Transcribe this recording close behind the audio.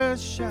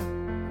worship.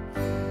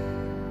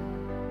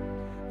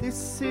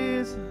 This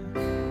is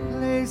a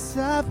place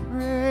of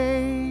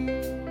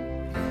praise,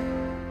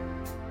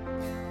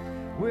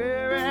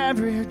 where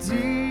every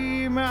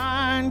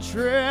demon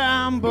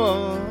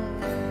trembles,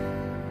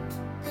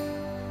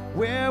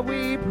 where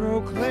we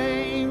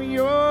proclaim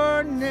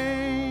your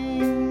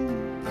name.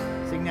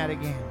 Sing that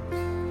again.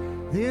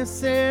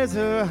 This is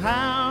a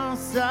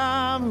house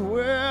of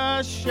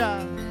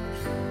worship.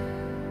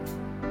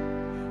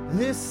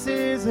 This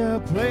is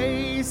a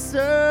place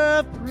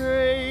of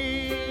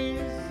praise,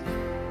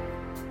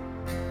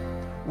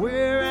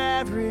 where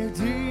every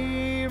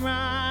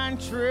demon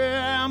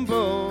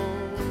trembles,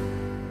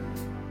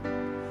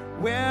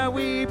 where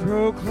we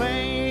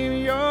proclaim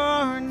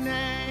your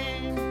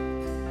name.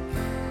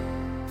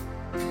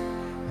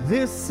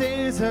 This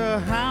is a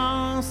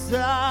house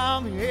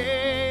of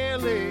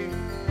healing.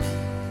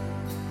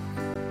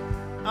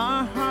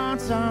 Our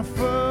hearts are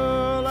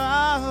full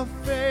of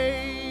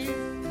faith.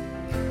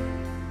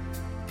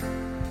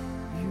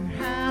 You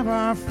have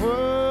our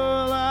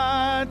full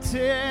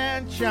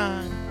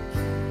attention.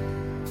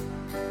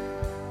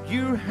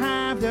 You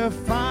have the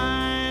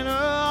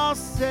final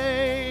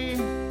say.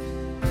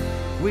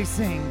 We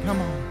sing, come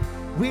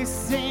on. We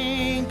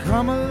sing,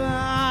 come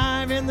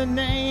alive in the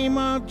name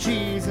of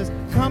Jesus.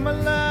 Come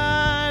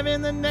alive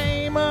in the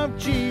name of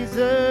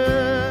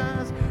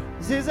Jesus.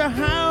 This is a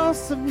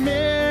house of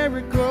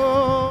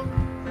miracles.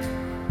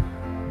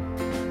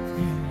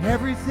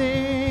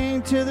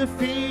 Everything to the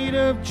feet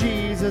of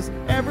Jesus.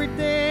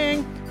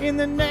 Everything in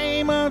the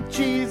name of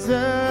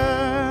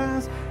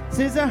Jesus. This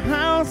is a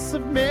house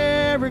of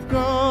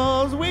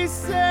miracles. We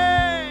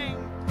sing,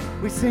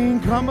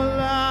 come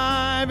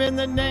alive in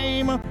the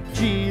name of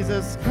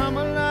Jesus. Come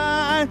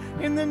alive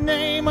in the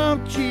name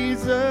of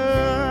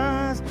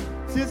Jesus.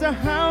 This is a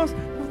house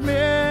of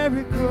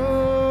miracles.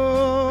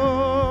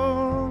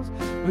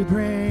 We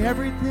bring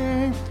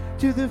everything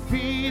to the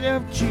feet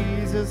of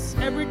Jesus.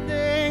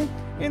 Everything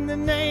in the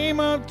name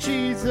of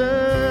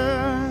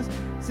Jesus.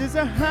 This is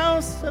a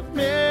house of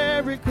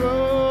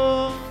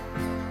miracles.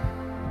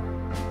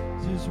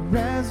 This is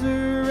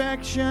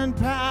resurrection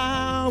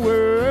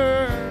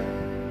power.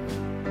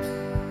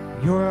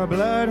 Your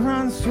blood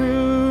runs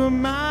through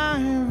my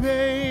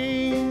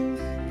veins.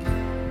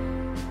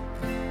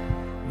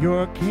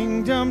 Your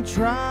kingdom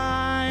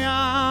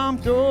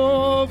triumphed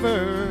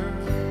over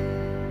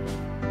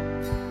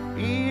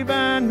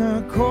even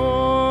the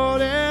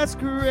coldest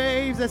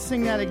graves. Let's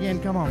sing that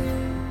again, come on.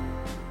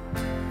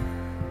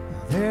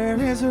 There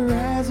is a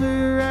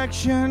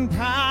resurrection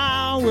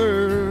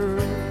power.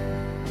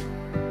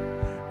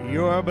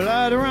 Your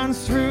blood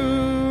runs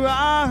through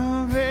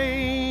our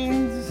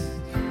veins.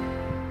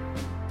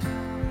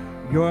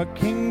 Your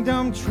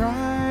kingdom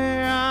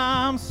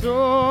triumphs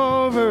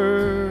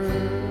over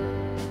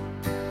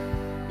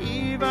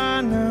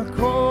even the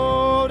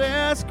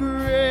coldest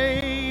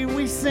grave.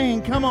 We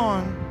sing, come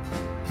on.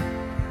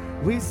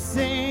 We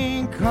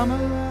sing, come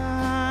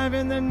alive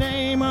in the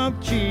name of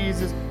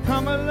Jesus.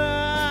 Come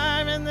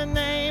alive in the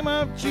name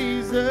of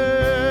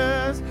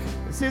Jesus.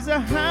 This is a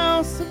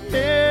house of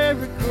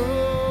miracles.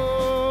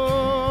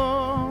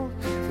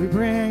 We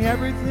bring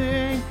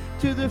everything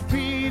to the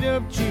feet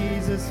of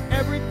Jesus.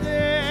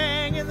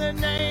 Everything in the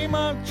name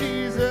of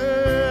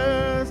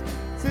Jesus.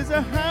 This is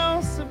a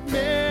house of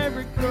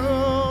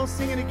miracles.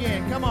 Sing it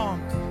again, come on.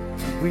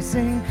 We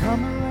sing,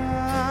 come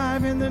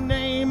alive in the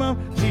name of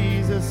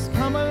Jesus.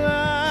 Come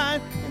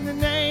alive in the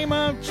name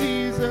of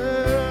Jesus.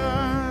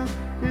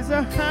 This is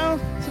a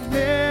house of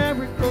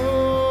miracles.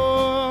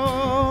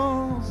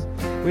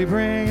 We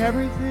bring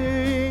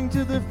everything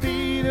to the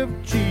feet of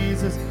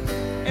Jesus.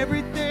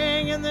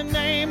 Everything in the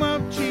name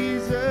of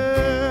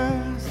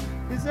Jesus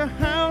is a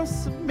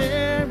house of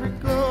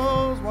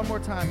miracles. One more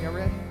time, y'all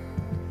ready?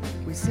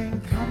 We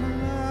sing, come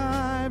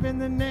alive in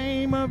the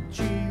name of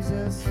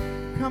Jesus.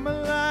 Come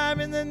alive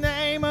in the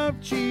name of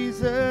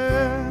Jesus.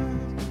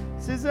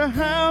 This is a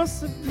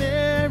house of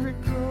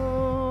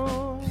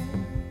miracles.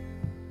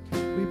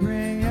 We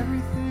bring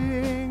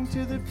everything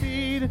to the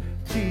feet of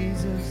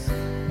Jesus.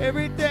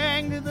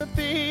 Everything to the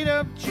feet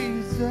of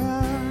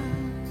Jesus.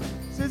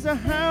 This is a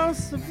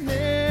house of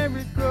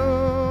miracles.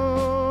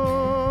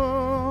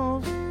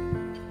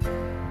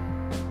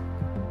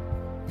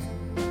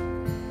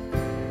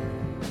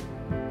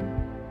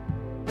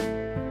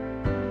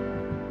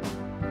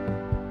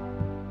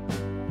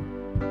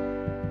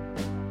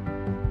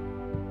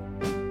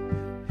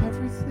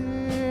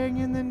 Everything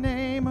in the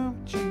name of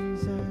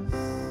Jesus.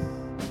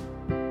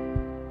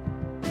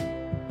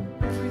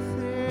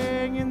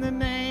 Everything in the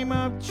name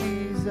of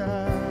Jesus.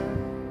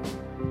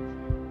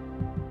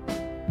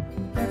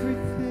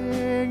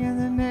 Everything in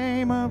the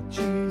name of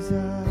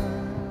Jesus.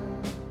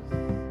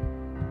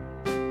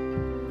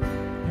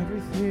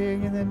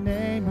 Everything in the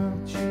name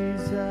of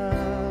Jesus.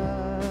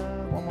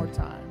 One more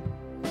time.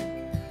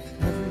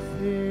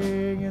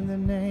 Everything in the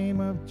name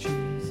of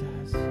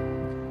Jesus.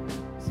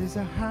 This is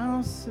a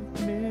house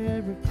of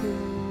miracles.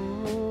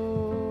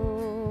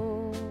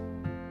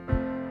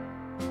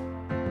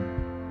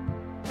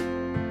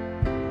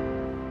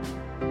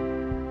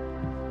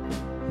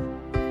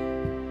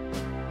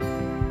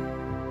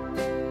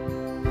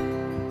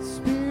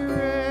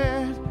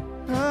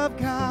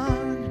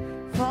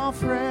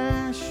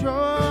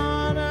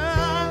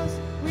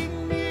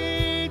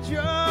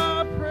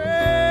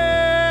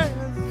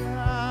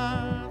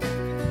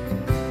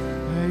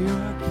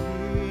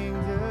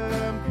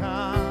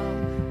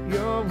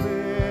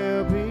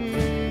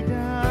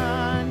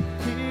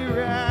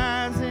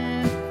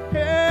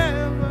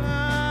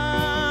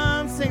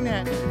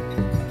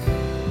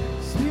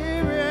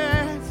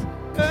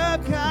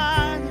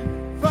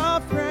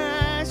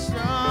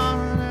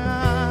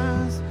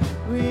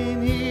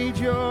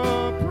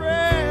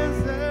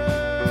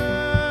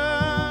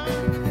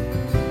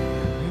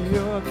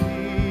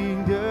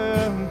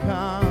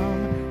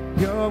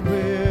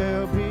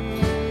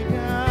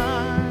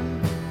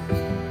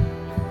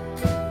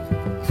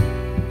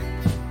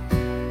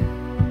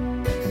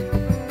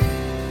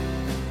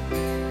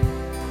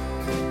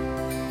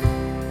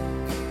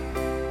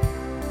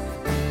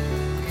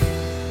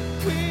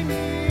 We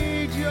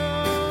need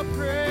your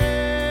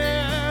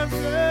presence.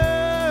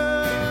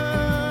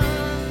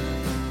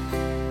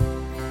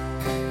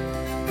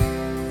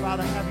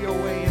 Father, have your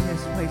way in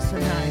this place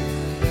tonight.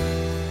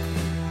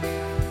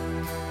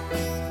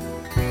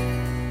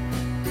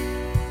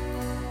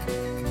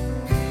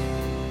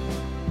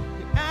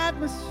 The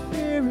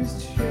atmosphere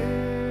is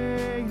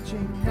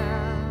changing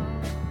now,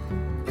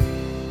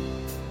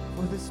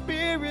 for the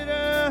Spirit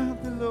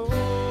of the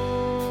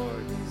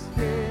Lord is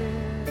here.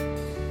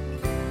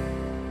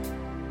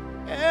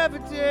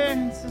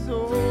 Evidence is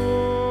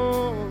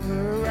all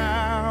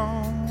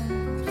around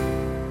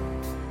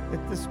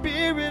that the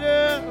Spirit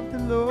of the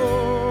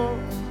Lord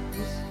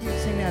is here.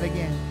 Sing that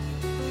again.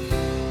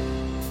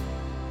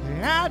 The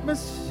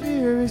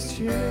atmosphere is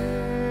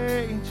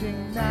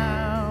changing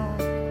now,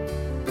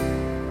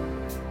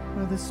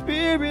 for the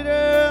Spirit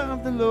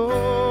of the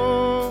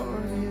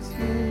Lord is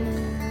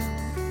here.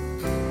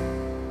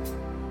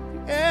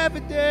 The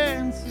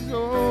evidence is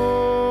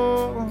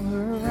all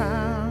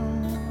around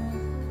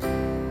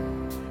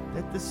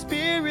that the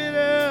Spirit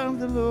of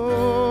the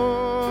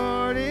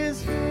Lord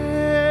is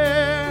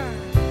here.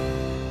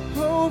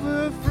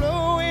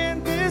 Overflow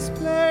in this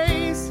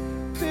place.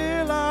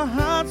 Fill our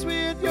hearts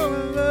with your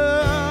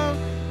love.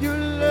 Your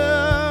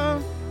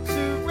love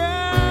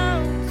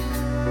surrounds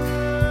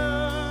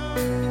us.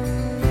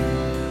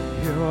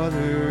 You're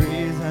the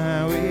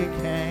reason we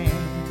came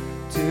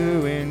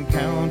to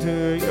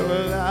encounter your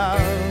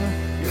love.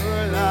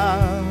 Your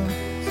love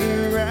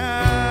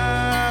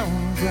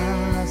surrounds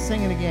us.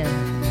 Sing it again.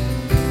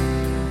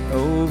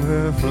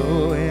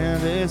 Overflow in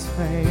this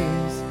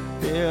place.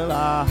 Fill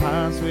our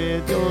hearts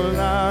with your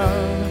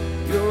love.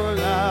 Your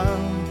love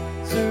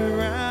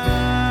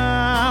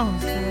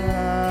surrounds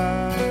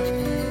us.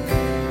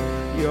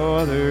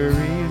 You're the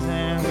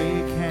reason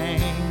we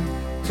came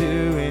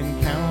to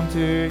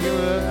encounter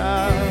your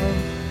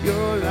love.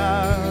 Your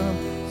love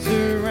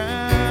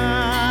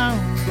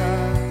surrounds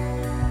us.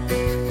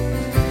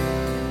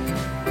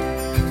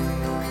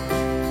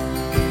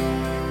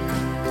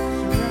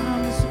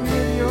 Surround us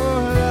with your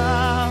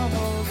love,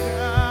 oh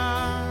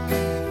God.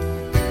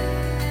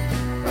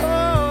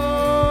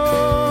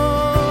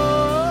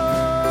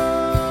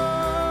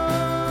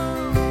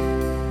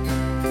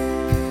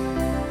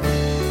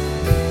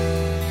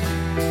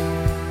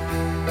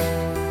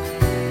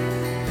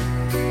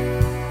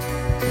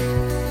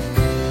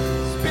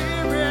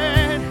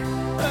 Spirit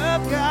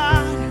of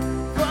God,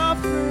 fall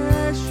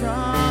fresh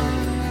on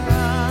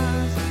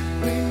us.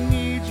 We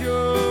need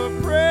your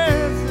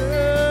presence.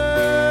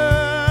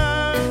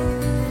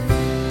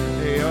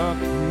 Your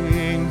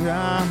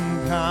kingdom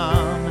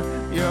come,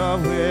 your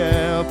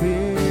will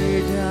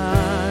be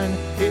done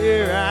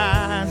here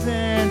as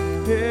in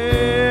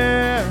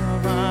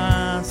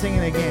heaven. Sing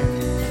it again.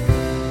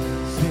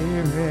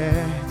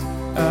 Spirit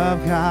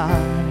of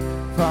God,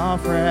 fall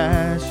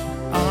fresh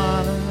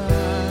on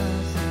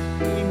us.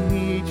 We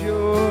need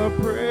your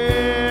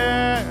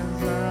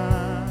presence.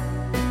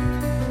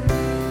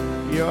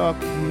 Your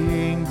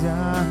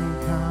kingdom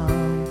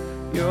come,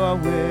 your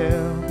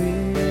will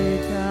be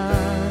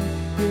done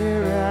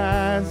here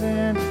as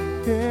in heaven.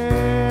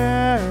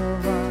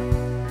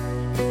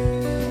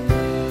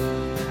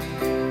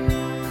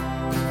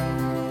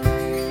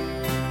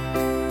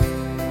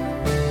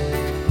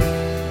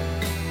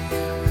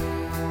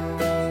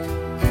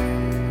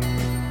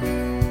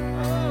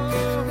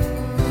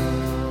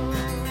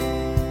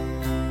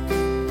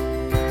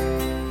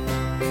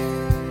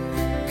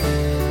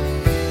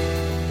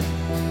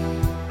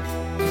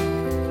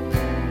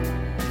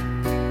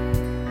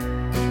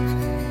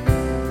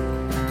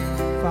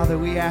 Father,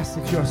 we ask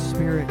that your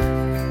Spirit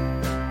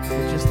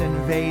would just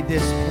invade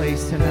this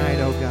place tonight,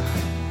 oh God.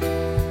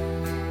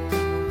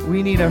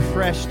 We need a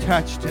fresh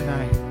touch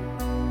tonight.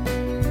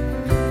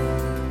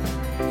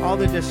 All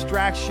the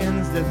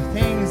distractions, the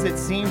things that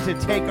seem to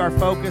take our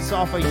focus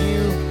off of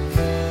you,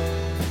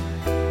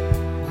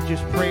 we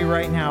just pray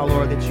right now,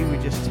 Lord, that you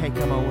would just take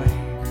them away.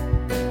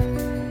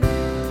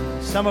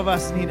 Some of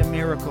us need a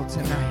miracle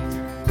tonight.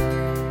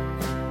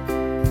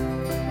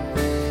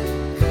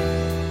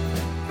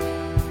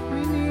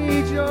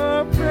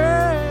 Your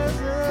presence,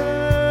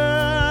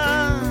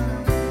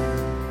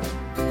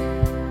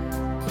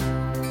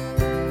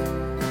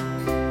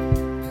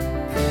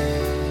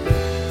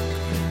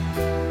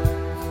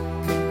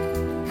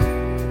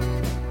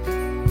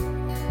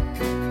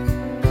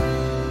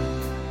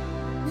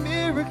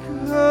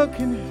 miracle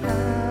can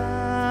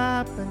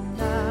happen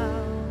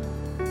now,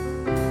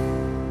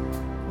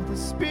 for the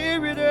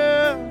Spirit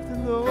of the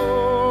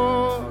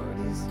Lord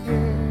is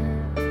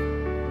here.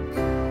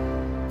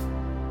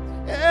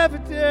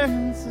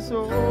 Evidence is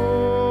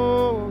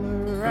all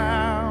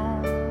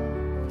around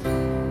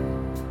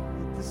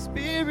that the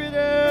Spirit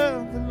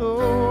of the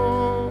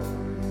Lord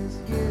is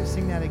here.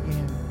 Sing that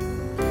again.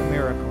 A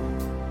miracle.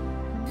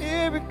 A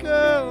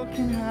miracle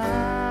can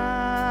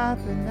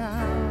happen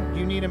now. Do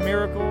you need a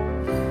miracle?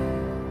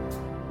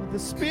 The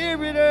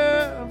Spirit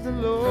of the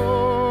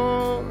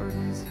Lord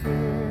is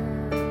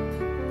here.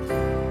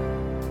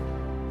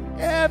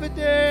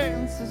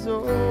 Evidence is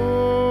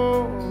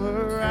all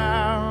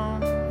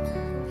around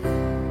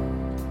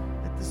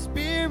that the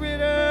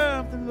Spirit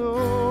of the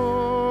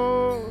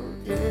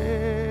Lord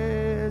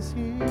is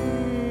here.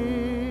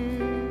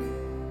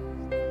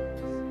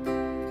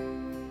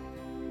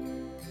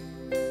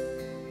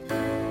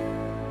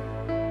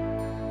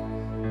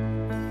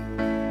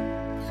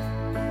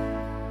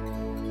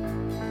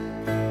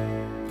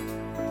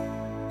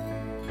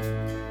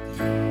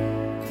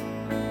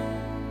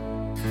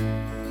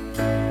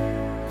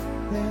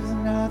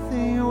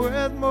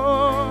 Worth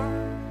more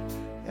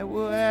that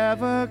will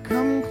ever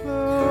come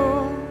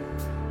close.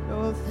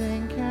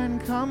 Nothing can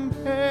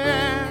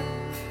compare.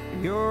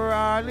 You're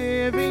our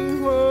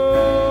living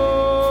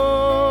hope.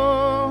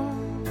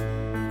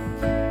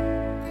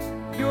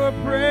 Your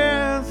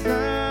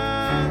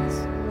presence,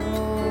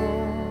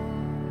 Lord.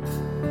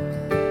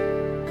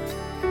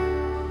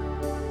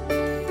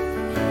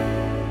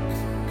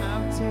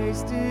 I've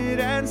tasted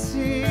and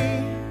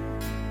seen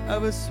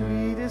of the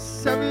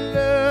sweetest of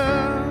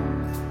love,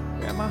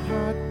 and my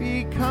heart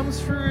becomes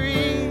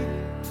free,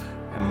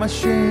 and my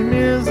shame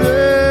is undone.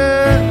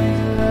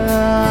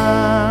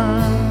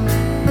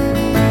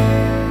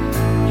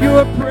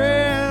 Your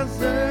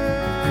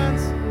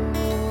presence,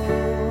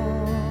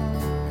 Lord.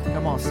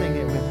 Come on, sing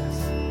it with us.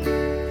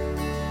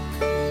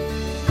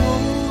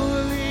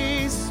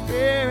 Holy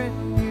Spirit,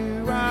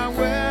 you are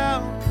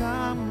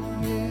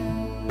welcome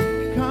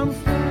here. Come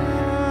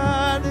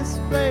flood this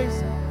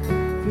place,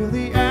 fill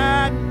the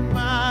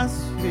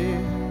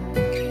atmosphere.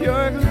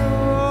 Your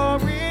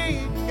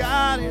glory,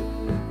 God, is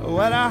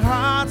what our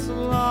hearts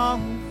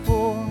long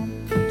for,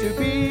 to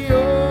be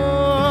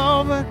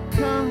overcome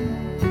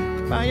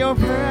by your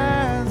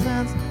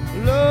presence,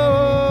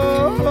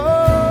 Lord.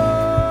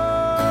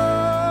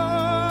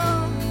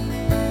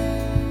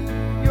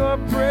 Your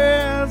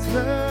presence,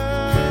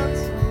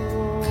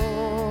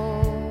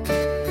 Lord.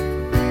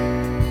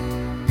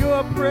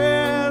 Your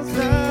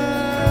presence.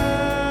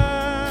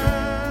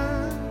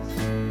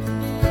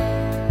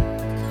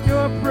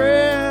 Your presence.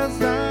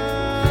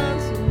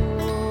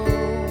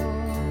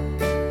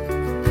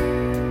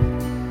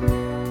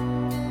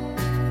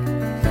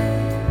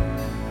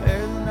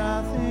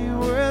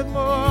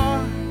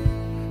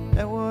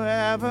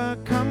 Ever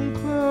come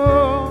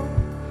close,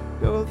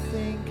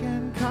 nothing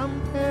can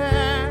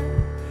compare.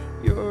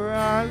 You're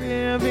our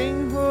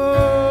living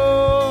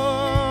hope.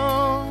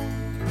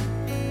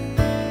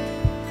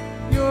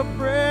 Your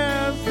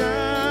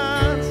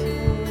presence,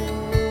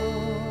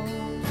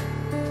 Lord.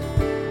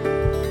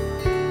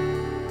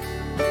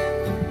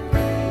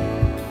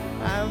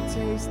 I've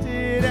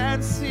tasted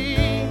and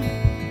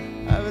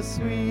seen of the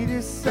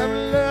sweetest of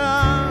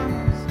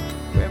loves,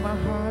 where my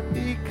heart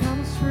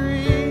becomes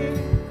free,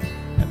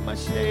 my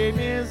shame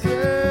is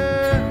undone.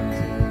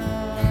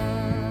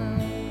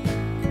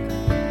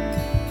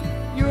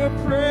 Your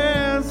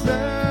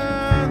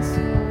presence,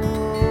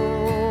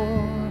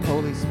 Lord.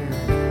 Holy Spirit.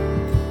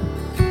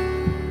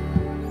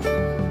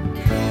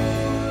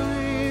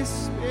 Holy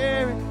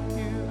Spirit,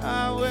 you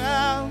are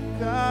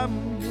welcome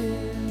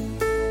here.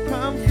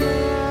 Come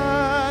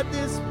flood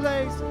this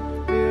place,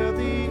 fill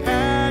the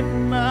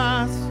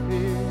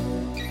atmosphere.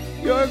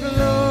 Your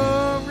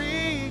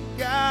glory,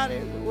 God,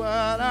 is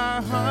what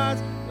our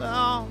hearts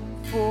long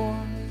for,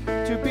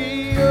 to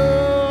be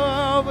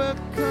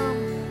overcome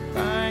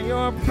by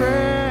your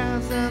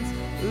presence,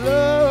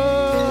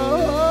 Lord.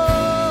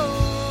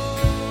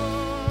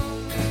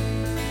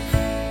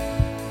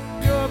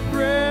 Your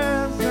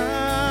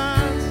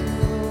presence,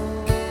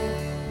 Lord.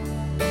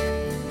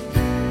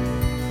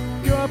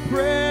 Your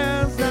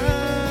presence,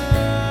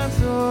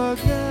 oh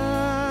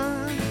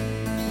God.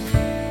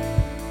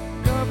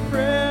 Your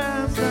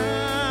presence.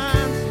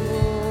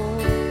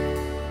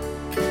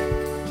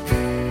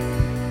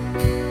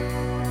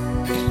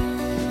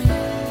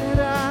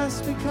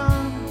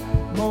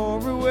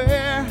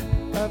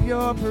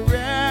 Your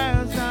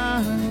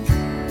presence,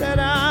 let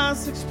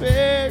us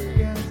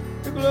experience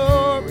the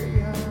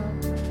glory of.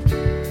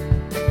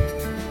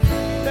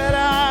 Let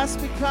us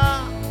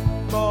become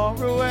more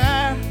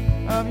aware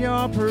of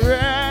your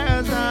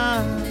presence.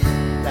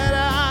 Let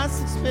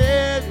us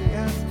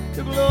experience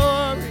the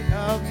glory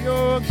of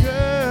your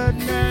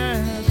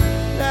goodness.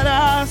 Let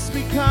us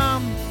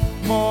become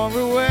more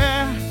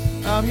aware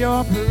of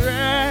your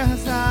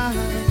presence.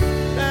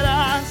 Let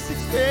us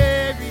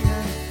experience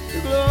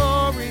the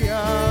glory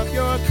of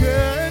your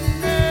goodness.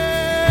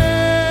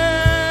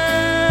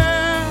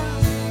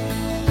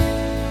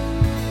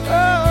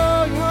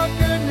 Oh, your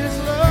goodness,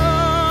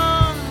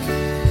 Lord.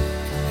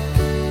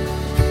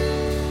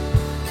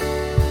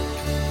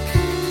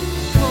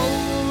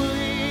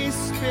 Holy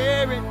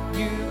Spirit,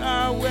 you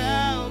are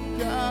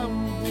welcome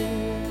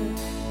here.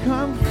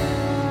 Come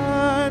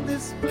flood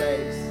this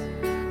place,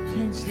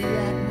 change the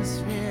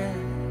atmosphere.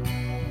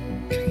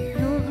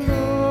 Your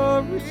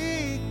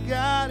glory,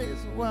 God, is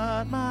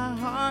what my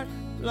heart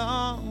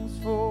longs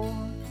for,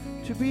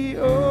 to be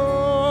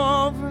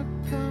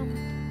overcome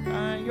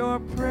by your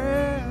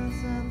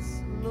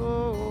presence,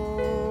 Lord.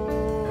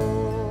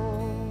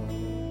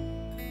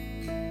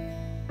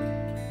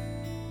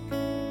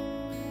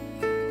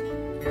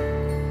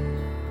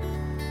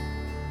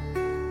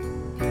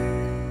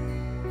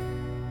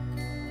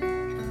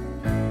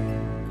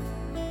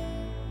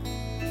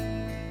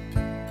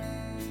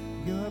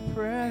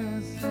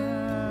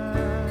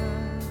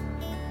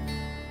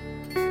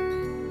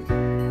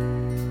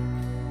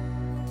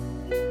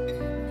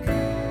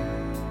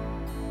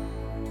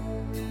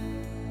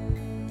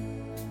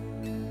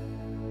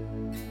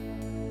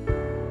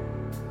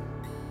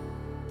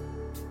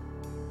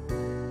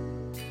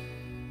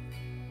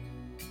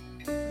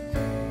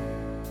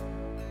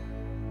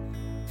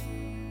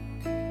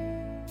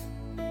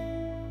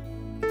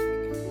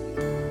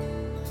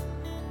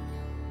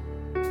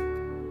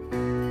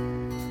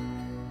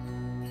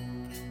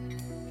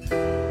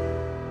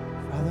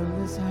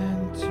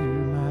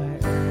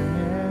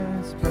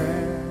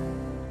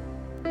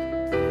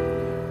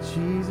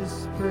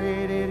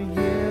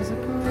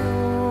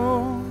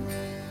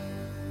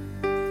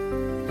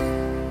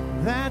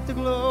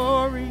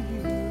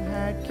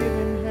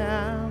 given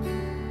Him,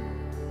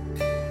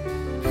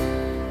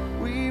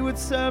 we would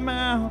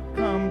somehow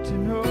come to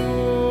know.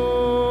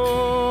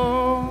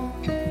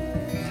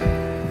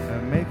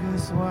 Make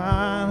us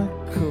one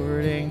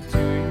according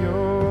to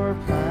your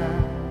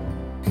plan.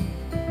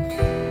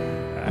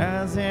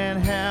 As in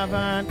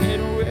heaven it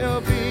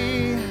will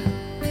be.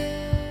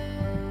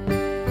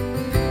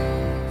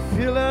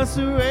 Fill us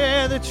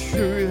with the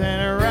truth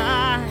and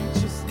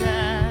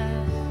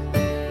righteousness.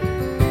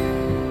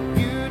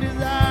 You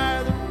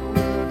desire the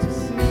world to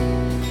see.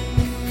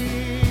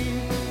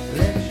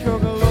 Let your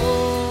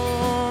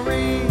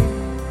glory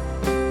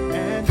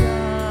and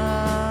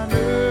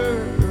honor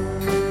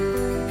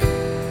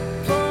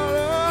fall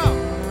on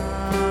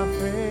our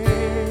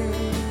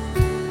faith.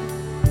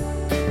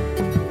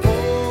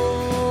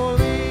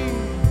 Holy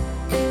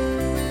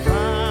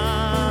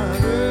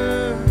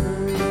Father,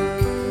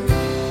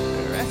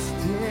 rest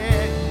in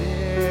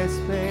this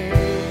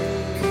place.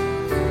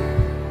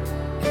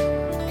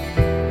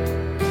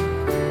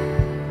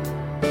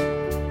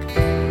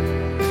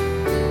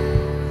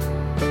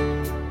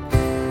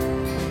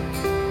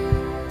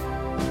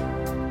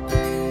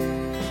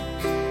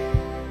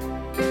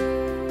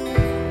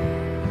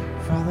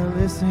 Father,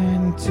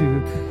 listen to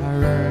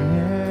our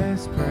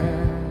earnest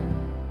prayer.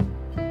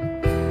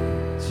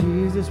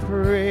 Jesus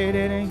prayed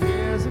and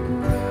years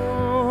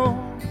ago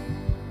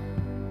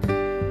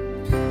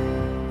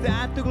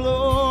that the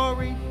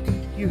glory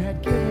you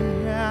had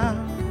given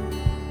Him,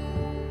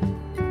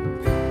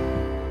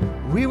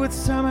 we would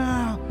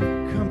somehow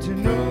come to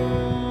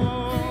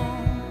know.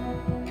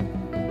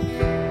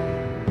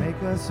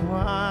 Make us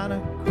one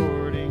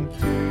according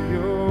to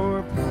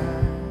your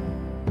plan.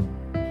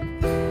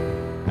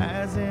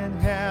 As in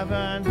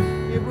heaven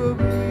it will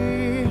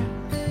be.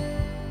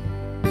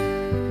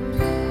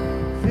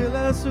 Fill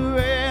us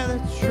with the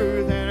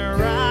truth and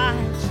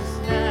righteousness.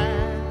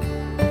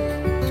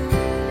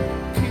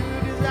 You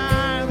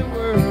desire the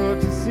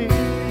world to see.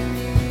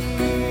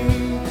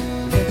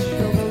 Let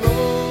your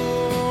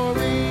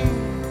glory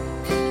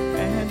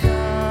and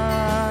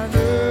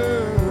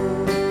honor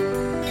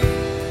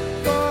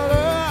fall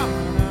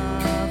on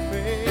our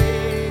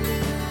faith.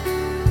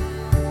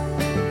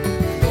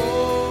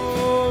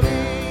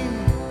 Holy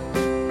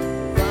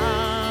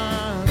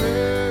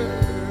Father,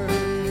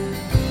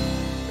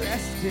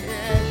 rest in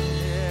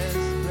this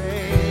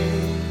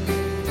place.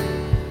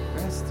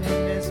 Rest in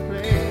this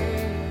place.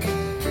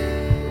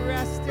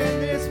 Rest in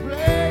this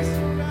place,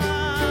 oh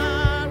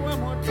God, one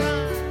more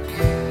time.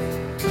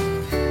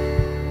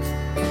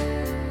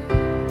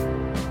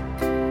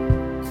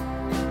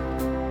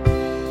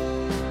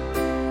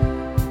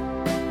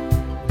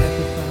 Let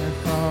the fire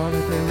fall,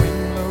 let the wind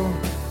blow,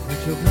 let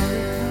your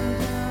glory come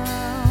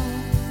down.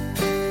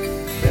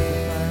 Let the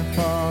fire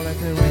fall, let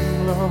the wind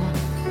blow,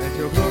 let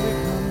your glory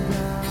come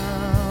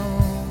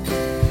down.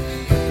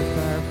 Let the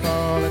fire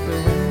fall, let the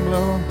wind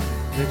blow,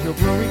 let your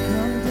glory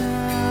come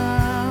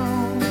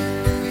down.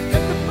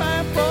 Let the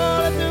fire fall,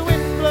 let the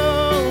wind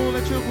blow,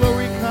 let your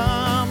glory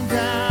come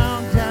down,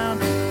 down,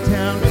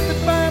 down. Let the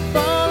fire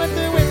fall, let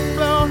the wind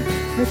blow,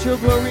 let your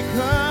glory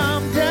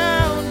come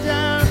down,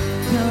 down,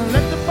 down.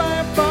 Let the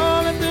fire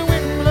fall, let the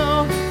wind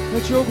blow,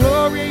 let your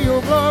glory,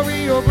 your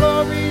glory, your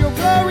glory, your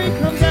glory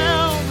come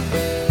down.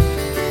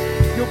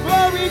 Your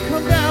glory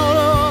come down,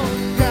 oh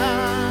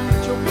God.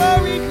 Let your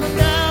glory come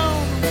down.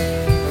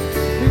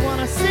 We want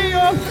to see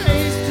your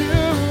face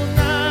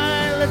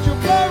tonight. Let your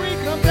glory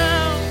come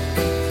down.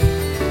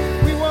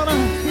 We want to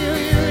feel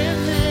you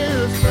in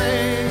this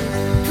place.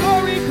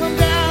 Glory come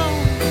down.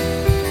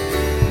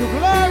 Your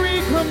glory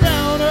come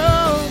down,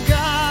 oh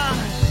God.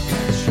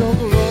 Let your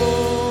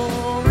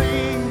glory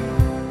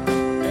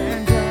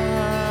and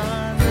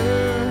honor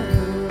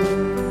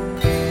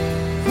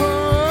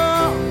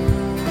fall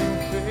on our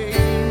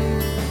faith.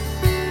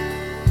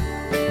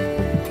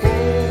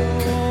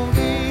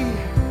 Holy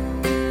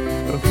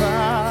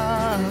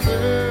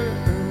Father,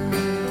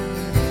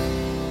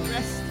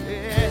 rest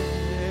in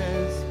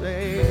this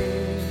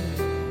place.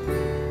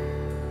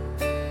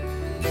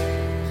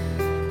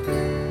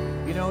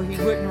 You know, He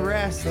wouldn't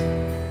rest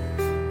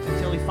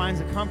until He finds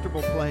a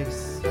comfortable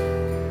place.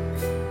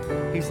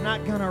 He's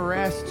not going to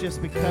rest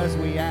just because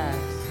we ask.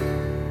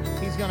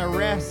 He's going to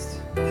rest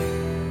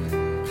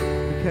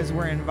because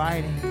we're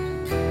inviting.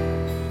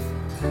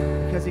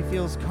 Because He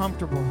feels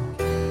comfortable.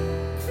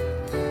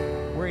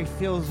 Where He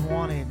feels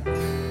wanted.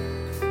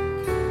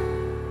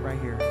 Right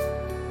here.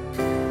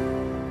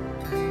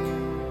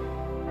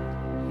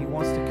 He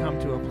wants to come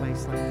to a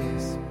place like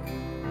this.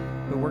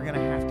 But we're going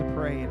to have to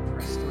pray and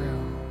press through.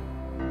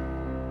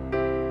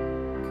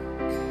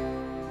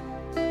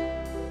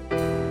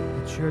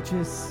 The church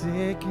is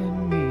sick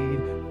and need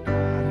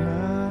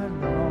God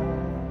alone.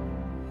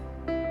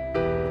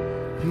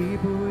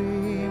 People,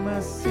 we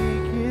must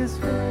seek His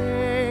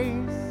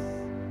face.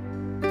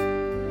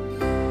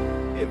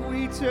 If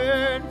we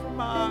turn from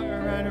our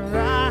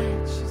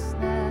unrighteousness,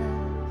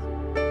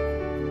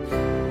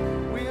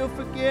 we'll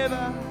forgive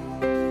us.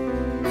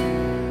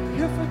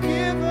 He'll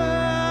forgive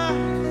us.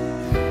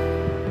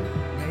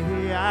 May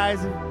the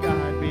eyes of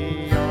God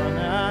be on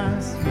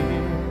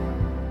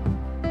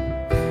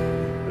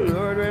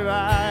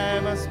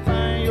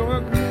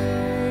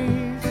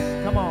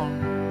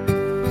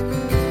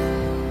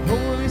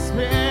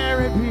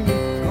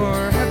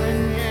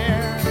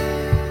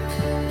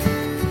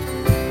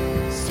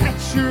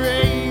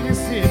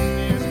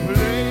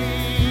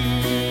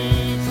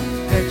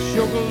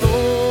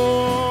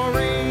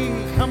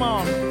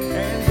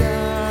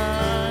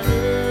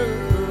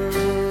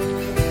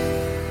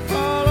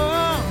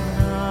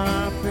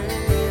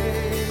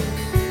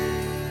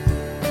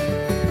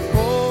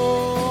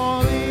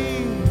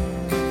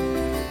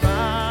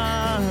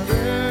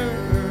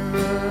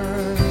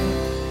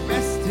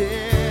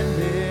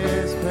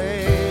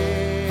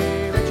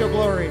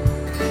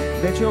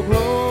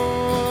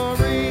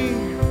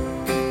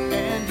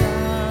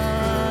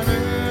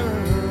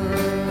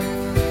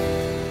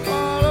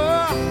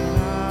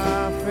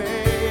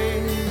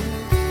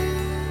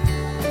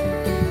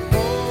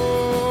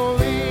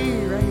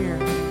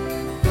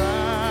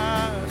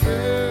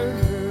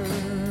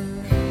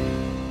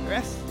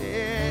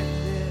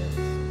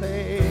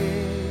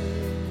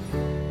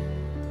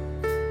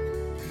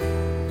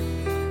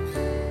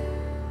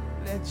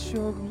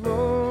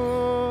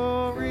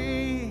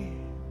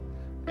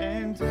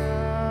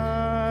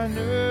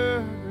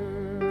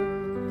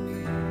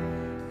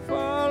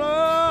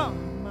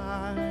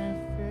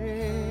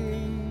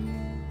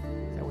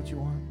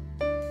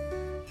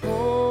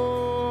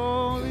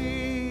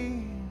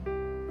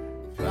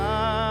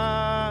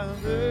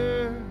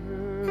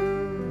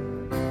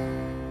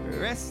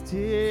rest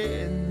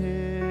in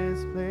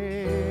this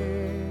place.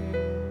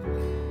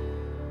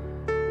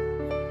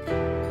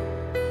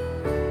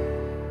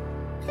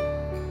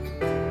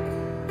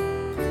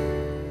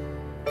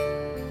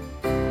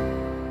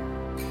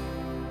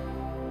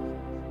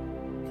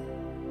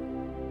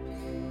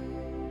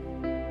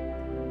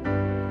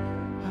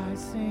 I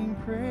sing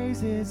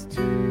praises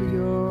to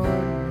your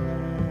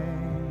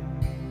name,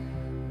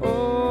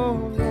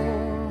 oh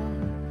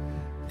Lord,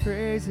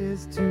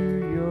 praises to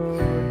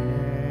your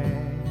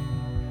name,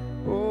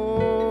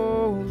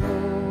 oh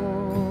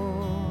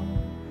Lord,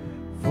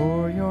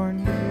 for your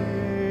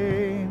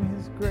name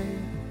is great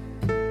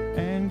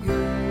and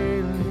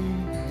greatly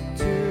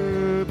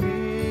to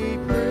be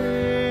praised.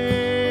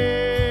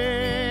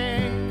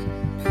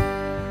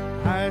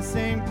 I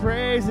sing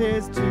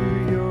praises to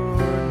your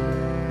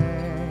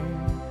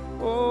name,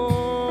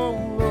 oh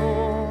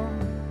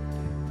Lord,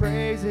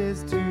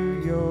 praises to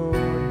your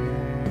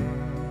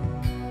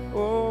name,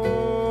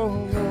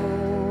 oh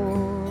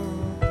Lord,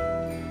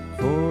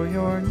 for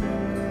your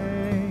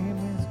name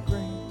is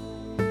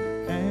great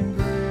and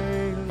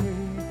greatly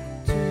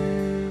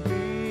to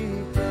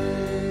be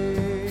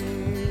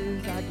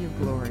praised. I give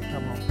glory,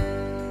 come on.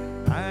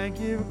 I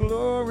give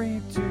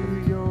glory to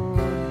your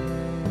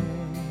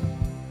name,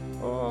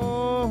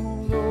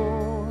 oh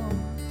Lord,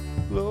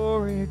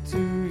 glory to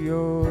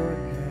your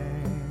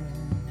name,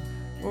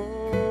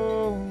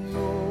 oh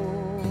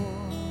Lord,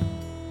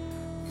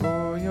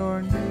 for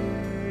your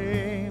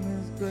name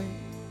is great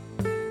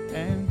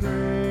and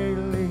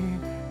greatly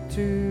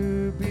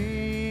to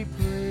be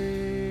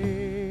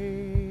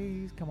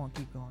praised. Come on,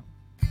 keep going.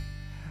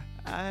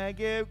 I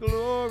give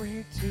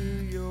glory to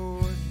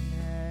your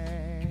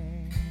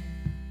name,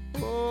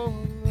 oh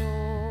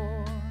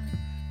Lord,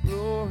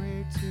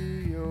 glory to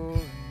your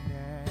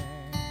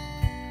name,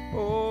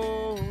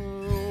 oh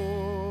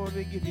Lord,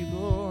 we give you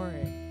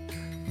glory,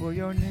 for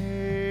your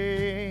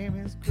name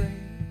is great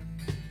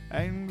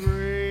and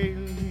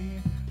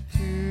greatly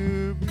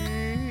to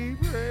be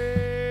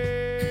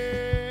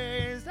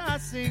praised. I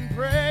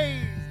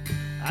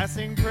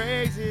sing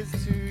praises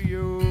to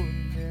your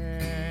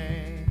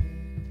name,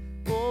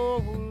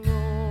 oh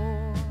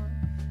Lord,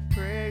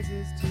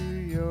 praises to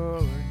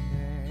your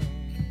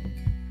name,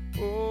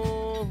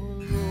 oh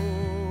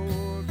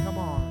Lord, come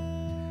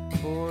on,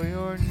 for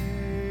your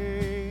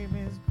name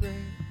is great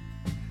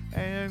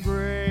and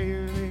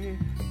greatly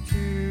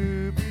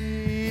to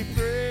be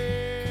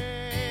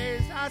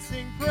praised. I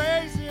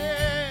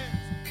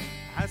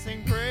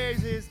sing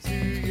praises to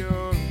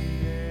your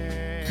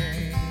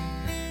name,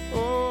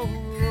 oh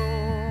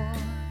Lord,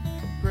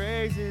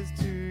 praises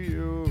to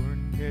your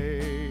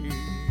name,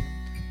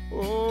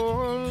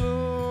 oh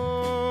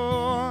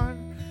Lord,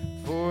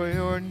 for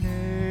your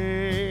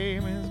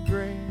name is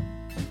great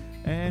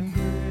and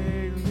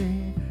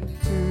greatly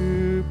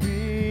to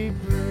be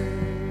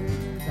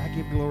praised. I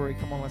give glory.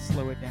 Come on, let's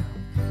slow it down.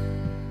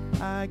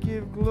 I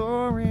give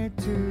glory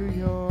to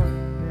your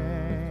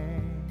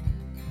name,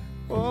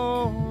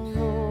 oh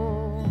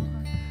Lord,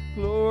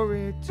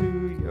 glory to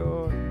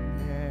your name.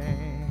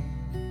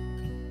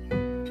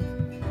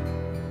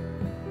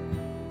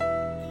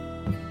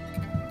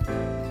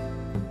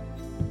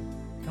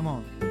 Come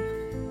on.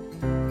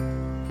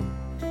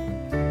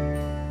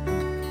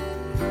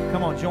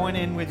 Come on, join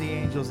in with the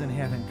angels in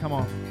heaven. Come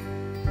on.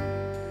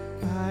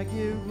 I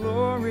give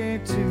glory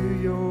to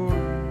your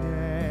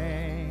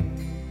name,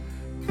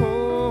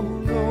 oh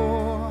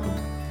Lord,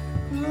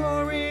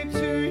 glory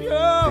to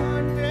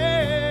your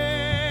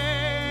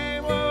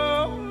name,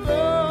 oh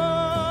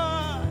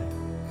Lord,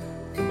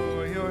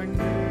 for your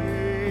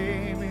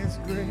name is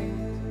great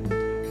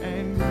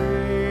and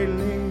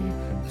greatly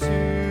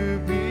to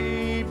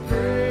be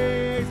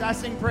praised. I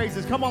sing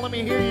praises. Come on, let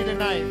me hear you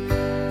tonight.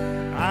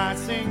 I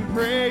sing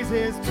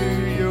praises to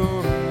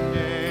your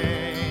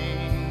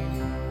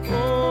name,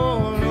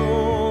 oh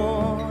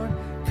Lord,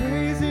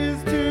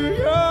 praises to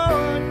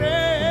your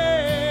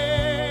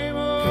name,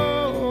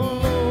 oh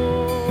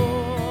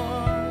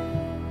Lord.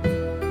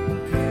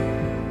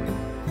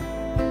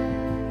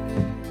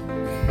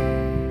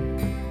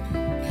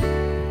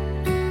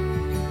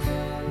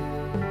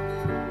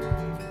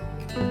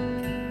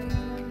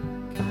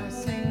 I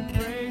sing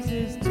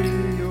praises to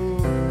your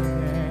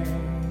name,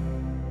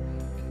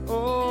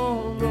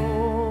 oh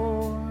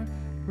Lord,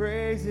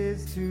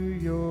 praises to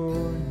your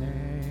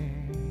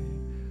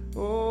name,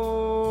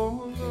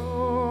 oh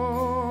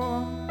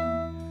Lord,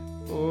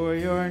 for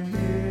your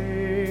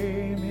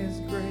name is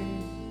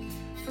great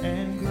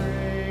and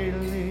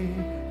greatly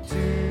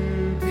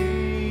to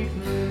be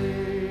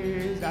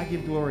praised. I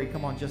give glory.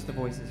 Come on, just the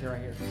voices here,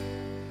 right here.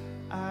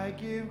 I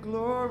give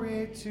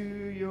glory to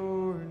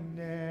your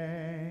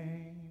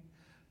name,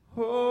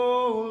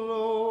 oh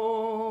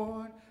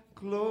Lord,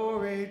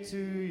 glory to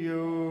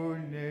your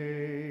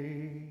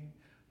name,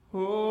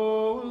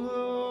 oh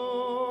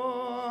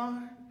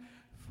Lord,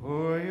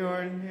 for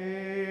your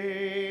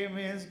name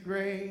is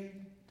great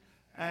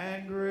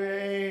and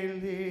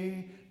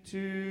greatly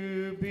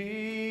to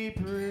be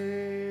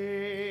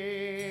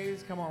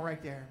praised. Come on,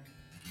 right there.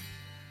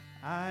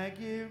 I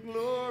give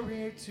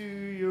glory to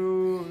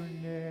your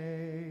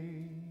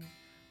name.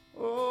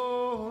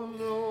 Oh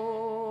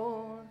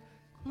Lord,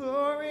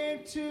 glory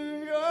to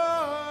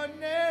your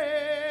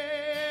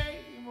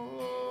name,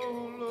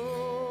 oh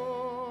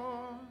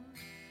Lord,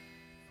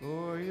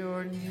 for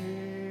your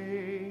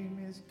name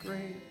is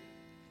great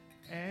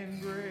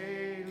and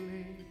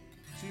greatly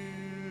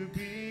to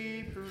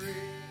be praised.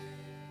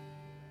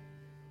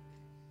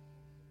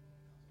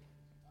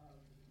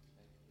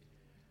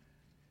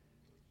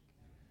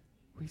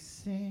 We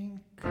sing,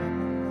 come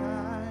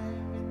alive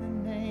in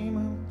the name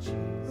of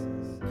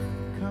Jesus.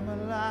 Come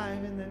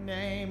alive in the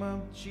name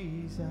of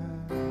Jesus.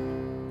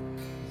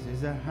 This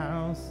is a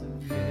house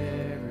of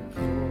miracles.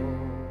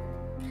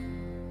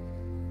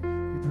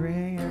 We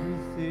bring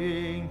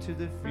everything to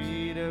the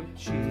feet of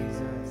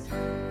Jesus.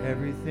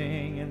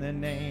 Everything in the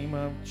name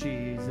of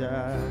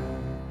Jesus.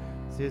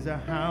 This is a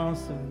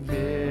house of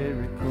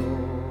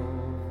miracles.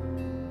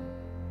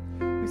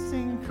 We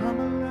sing, come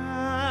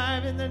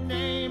alive in the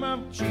name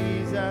of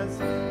Jesus.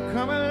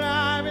 Come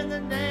alive in the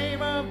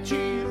name of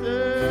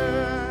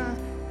Jesus.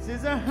 This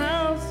is a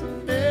house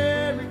of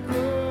miracles.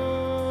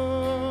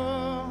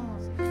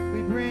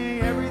 We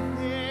bring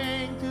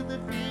everything to the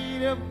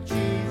feet of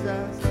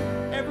Jesus.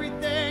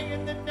 Everything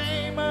in the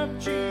name of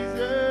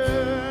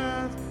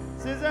Jesus.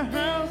 This is a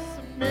house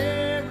of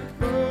miracles.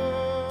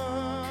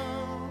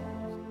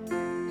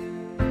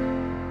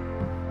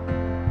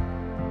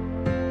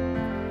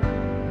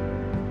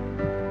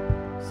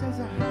 This is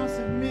a house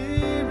of miracles.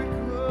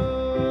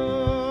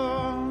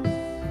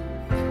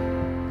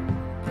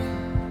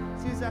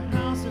 This is a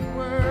house of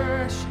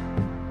worship.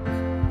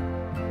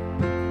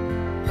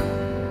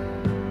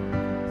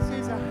 This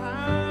is a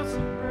house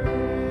of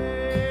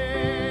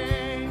praise.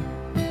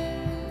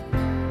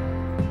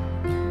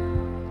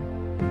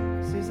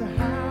 This is a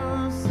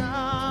house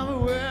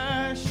of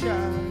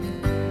worship.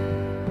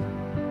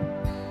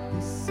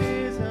 This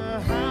is a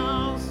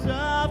house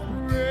of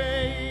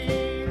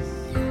praise,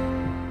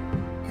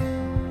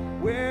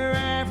 where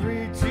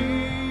every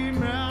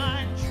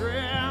demon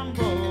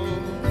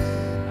trembles,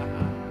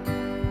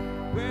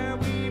 where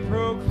we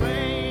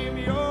proclaim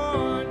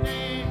your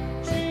name,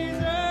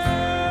 Jesus.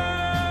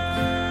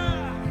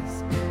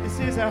 This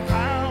is a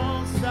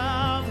house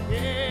of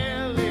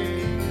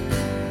healing.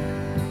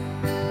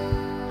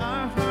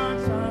 Our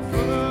hearts are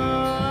full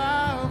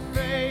of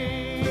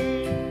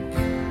faith.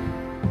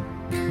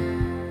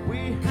 We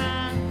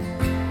have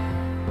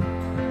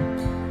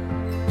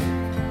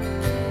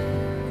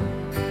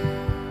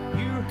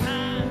You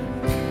have.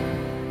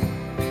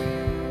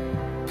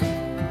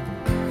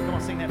 Come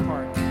on, sing that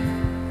part.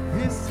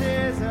 This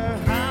is a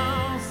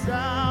house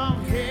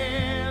of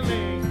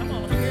healing. Come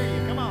on, let me hear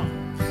you. Come on.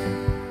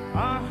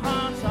 Our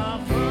hearts are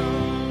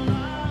full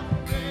of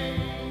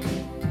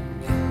faith.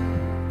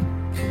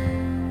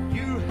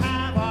 You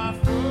have our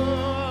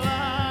full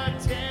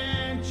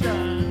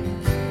attention.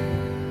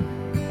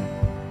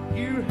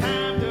 You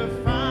have the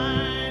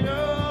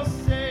final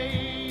say.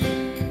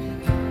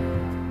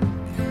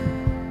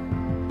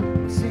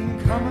 Sing,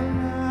 come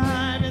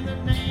alive in the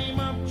name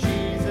of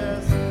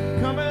Jesus.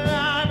 Come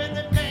alive in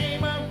the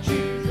name of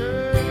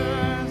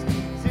Jesus.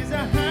 This is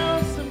a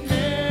house of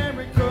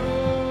miracles.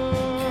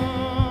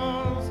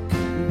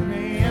 We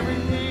bring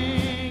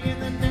everything in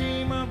the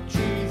name of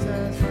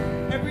Jesus.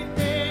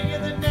 Everything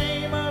in the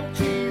name of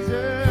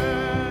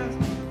Jesus.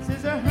 This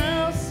is a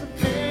house of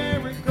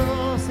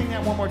miracles. Sing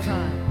that one more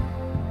time.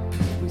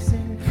 We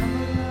sing, come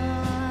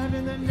alive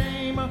in the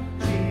name of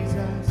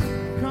Jesus.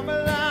 Come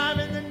alive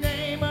in the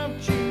name of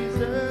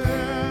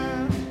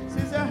Jesus. This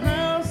is a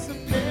house of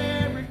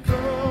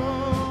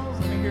miracles.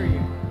 Let me hear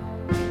you.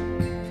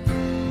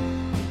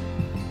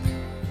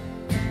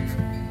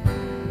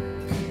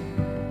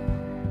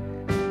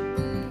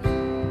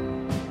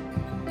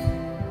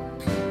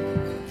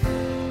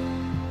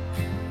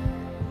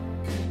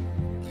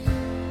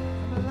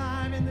 Come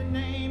alive in the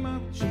name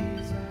of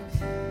Jesus.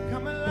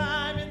 Come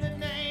alive in the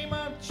name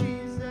of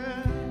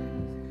Jesus.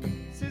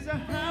 This is a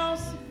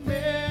house of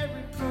miracles.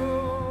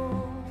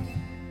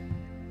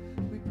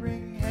 We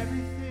bring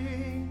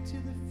everything to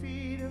the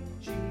feet of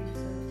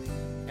Jesus.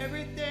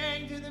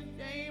 Everything to the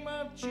name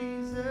of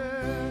Jesus.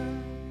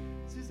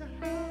 This is a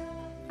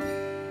house.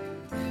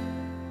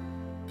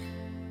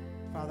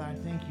 Father, I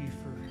thank you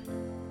for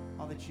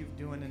all that you've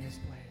doing in this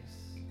place.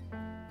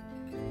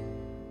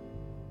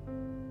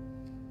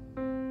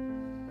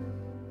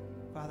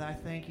 Father, I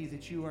thank you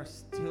that you are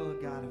still a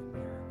God of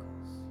miracles.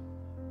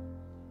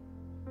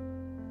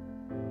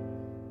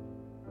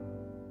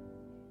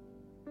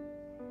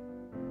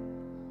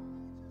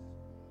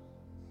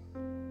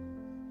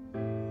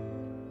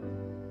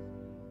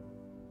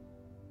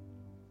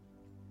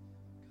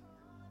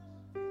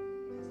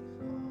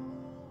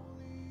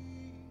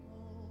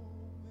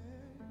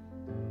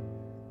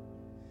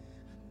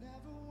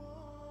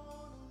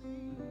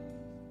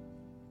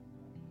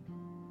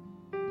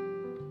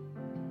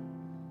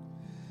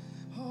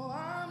 Oh,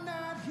 I'm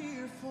not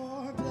here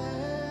for blessings.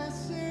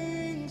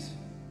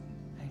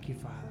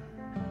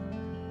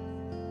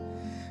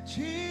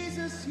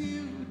 Jesus,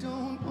 you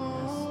don't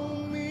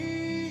owe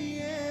me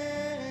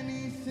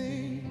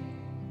anything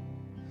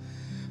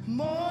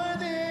more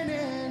than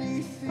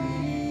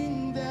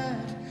anything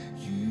that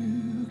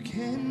you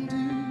can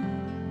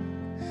do.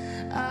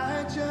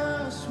 I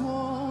just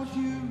want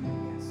you.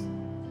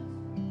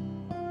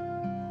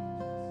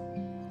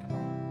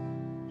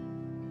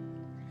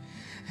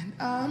 And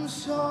I'm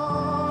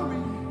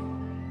sorry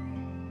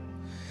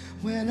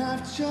when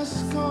I've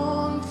just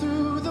gone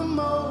through the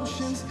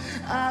motions.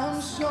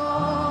 I'm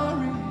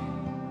sorry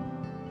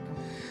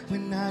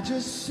when I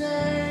just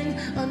sang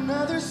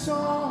another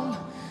song.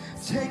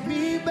 Take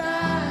me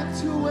back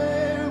to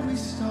where we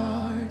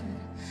started.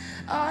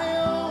 I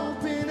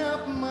open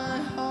up my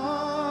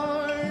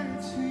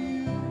heart to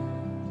you.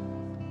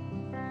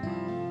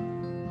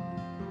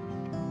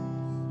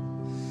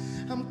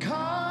 I'm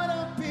caught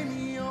up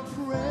in your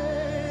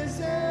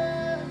presence.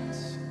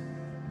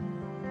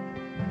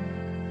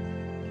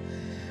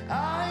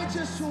 I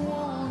just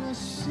wanna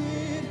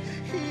sit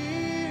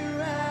here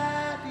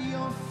at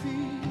your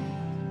feet.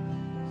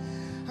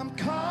 I'm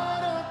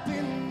caught up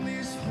in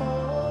this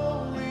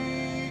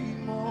holy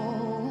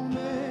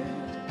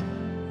moment.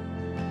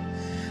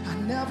 I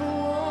never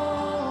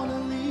wanna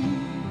leave.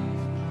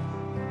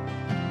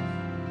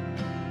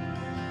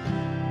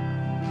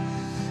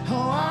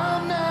 Oh,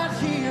 I'm not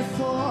here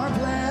for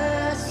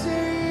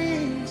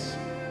blessings.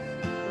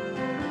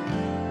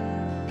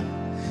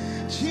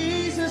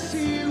 Jesus,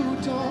 you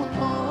don't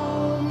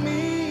owe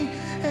me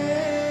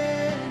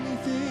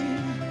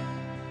anything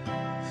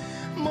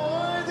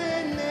more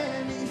than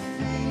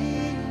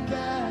anything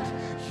that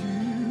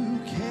you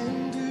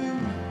can do.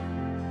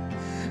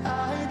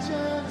 I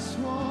just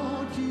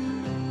want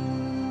you.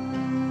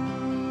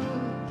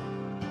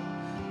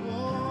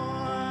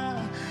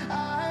 Oh,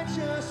 I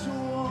just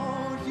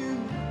want you.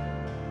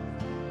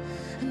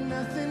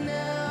 Nothing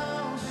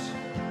else.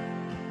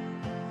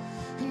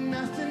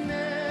 Nothing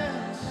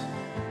else.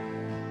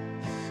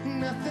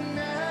 Nothing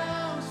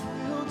else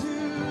will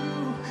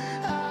do.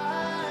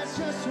 I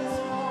just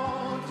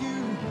want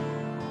you.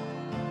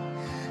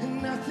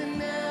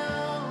 Nothing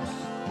else.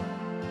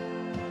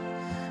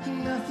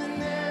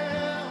 Nothing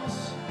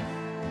else.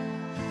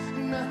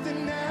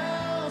 Nothing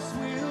else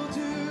will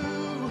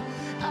do.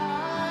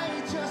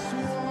 I just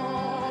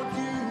want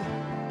you.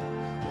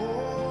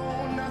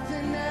 Oh,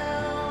 nothing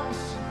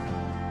else.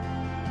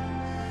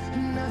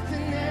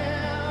 Nothing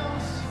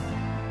else.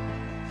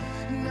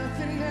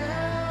 Nothing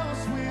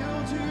else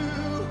will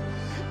do.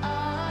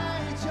 I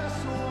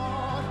just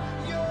want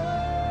you.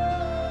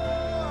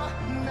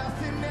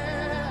 Nothing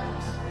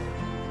else.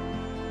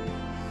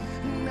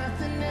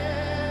 Nothing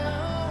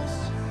else.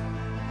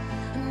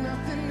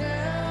 Nothing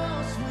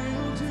else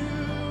will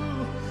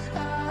do.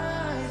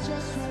 I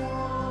just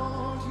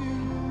want you.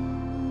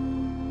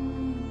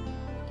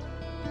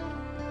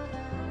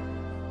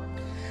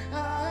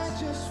 I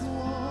just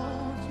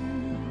want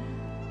you.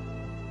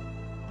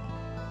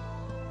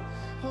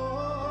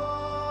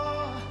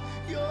 Oh,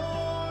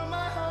 you're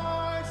my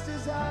heart's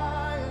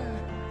desire.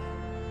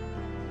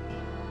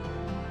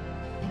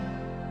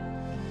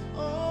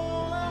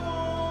 All I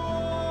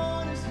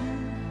want is you.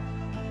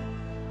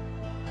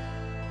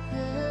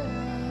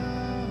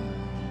 Yeah.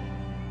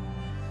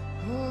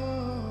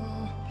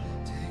 Oh,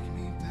 take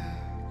me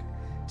back,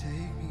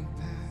 take me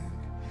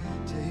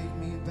back, take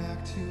me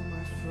back to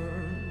my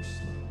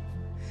first love.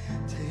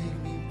 Take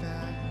me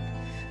back,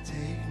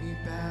 take me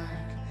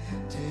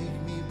back,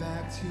 take me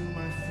back to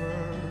my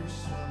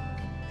first love.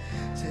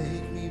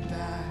 Take me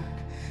back,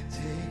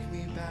 take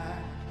me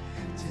back,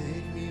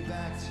 take me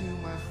back to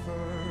my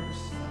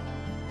first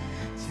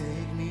love.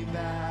 Take me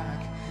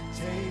back,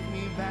 take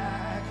me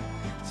back,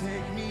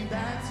 take me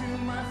back to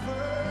my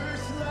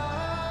first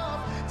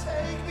love.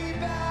 Take me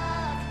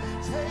back,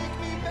 take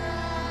me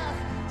back,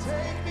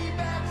 take me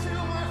back to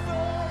my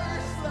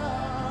first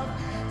love.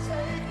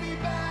 Take me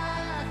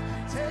back,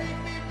 take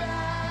me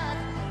back,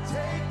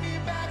 take me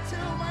back to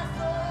my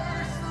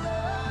first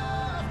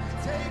love.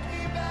 Take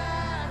me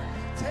back,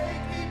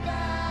 take me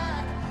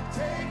back,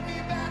 take me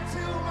back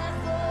to my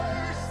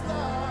first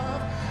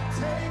love.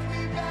 Take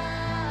me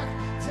back,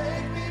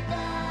 take me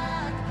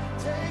back,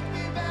 take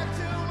me back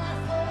to my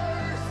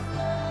first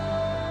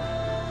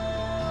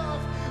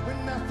love.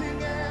 When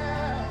nothing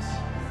else,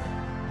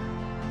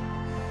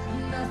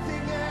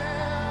 nothing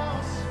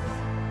else,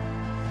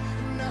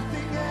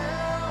 nothing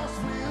else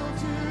will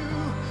do.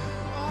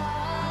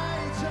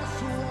 I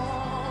just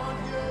want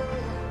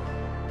you.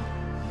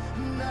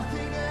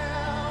 Nothing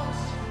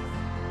else,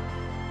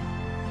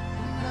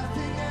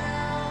 nothing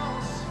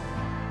else,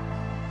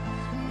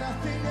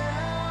 nothing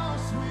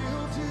else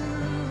will do.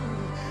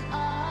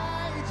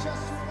 I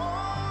just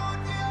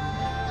want you.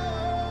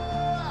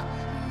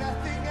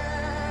 Nothing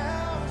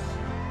else,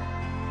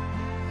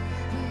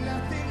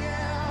 nothing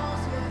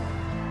else,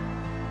 yeah.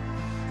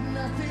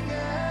 Nothing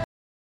else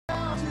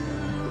will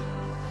do.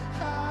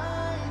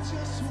 I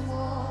just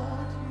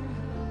want you.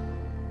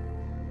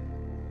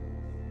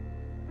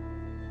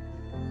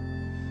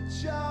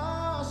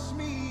 Just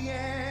me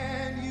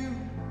and you.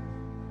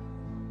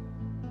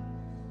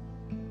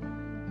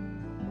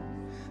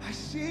 I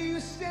see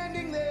you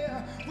standing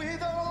there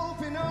with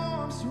open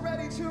arms,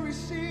 ready to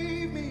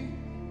receive me.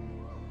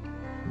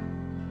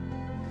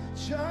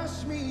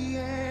 Just me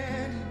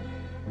and you.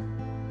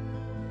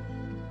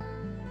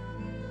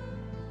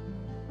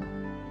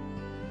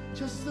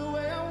 Just the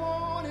way I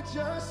want it,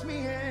 just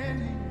me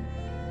and you.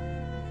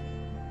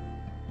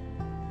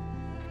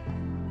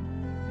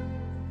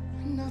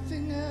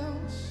 Nothing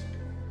else,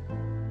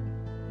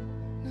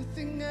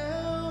 nothing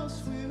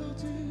else will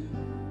do.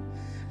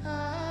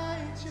 I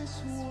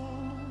just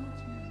want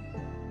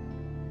you,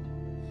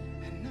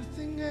 and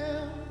nothing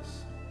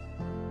else,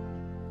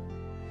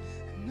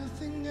 and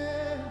nothing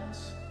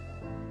else,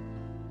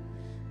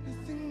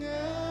 nothing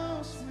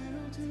else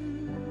will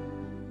do.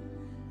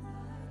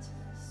 I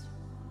just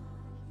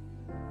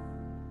want you.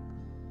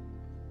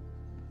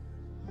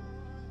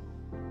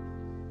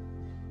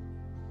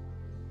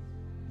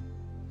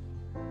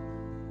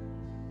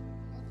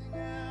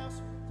 Nothing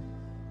else.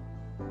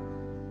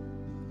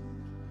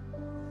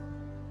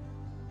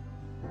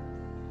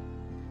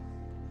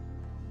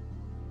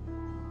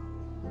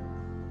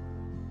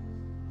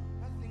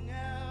 Nothing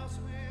else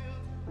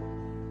will do.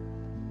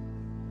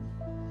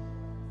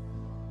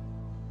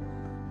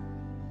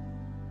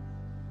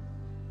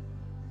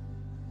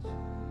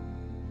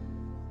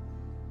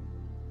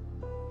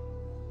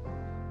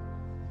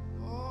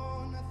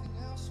 Oh, nothing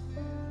else will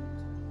do.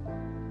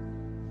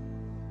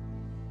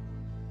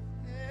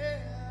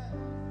 Yeah.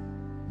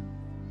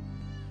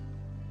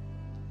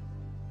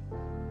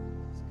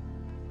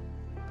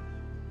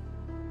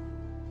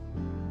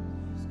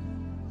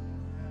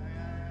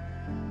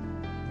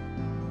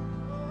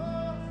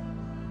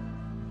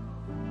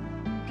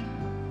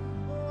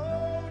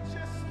 Oh,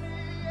 just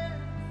me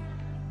and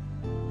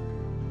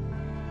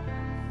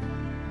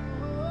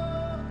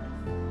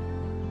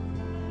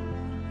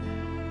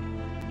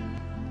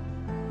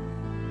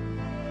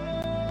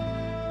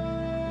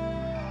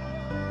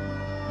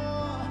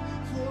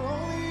for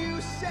only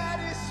you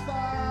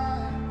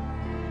satisfy,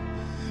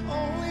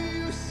 only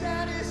you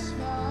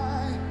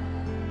satisfy,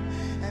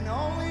 and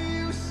only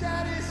you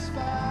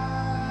satisfy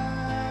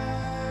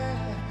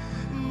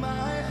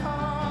my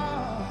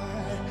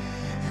heart,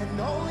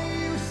 and only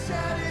you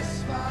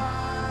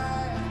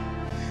satisfy,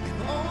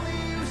 and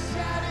only you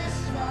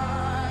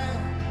satisfy,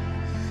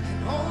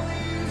 and only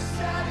you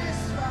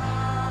satisfy,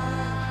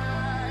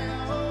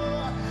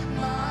 oh,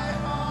 my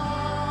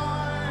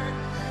heart,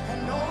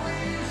 and only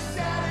you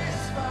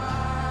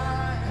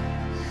satisfy,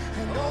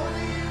 and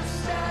only you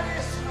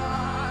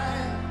satisfy,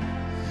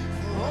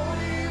 for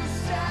only you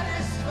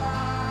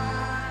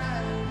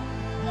satisfy,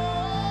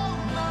 oh,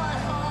 my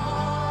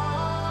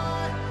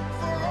heart,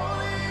 for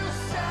only you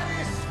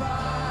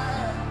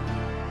satisfy,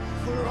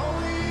 for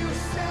only you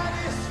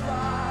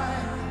satisfy,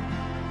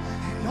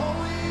 and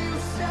only you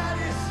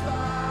satisfy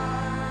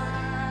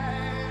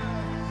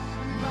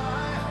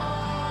my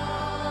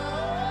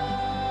heart.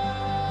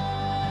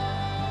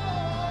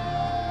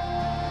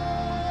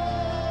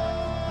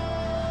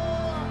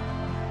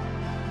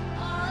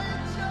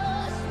 I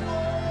just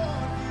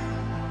want you.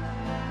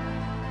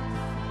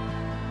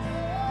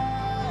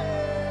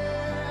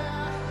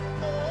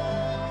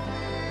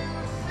 Only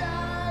you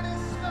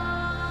satisfy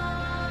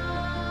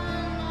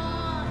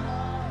my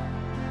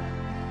heart.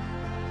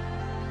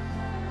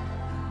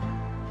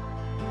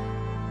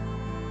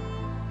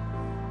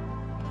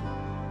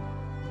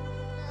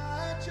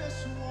 I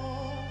just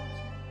want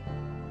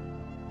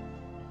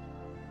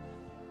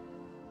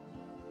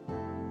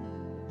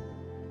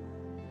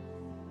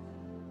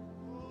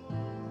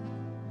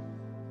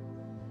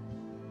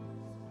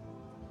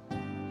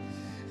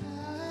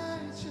I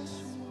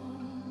just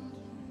want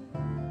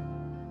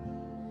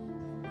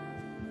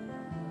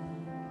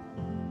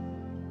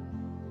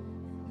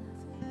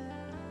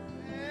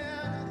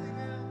yeah, nothing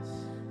else.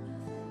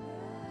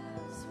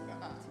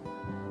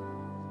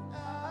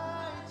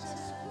 I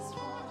just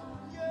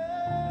want you.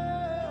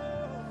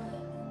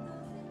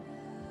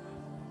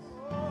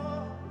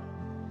 Oh,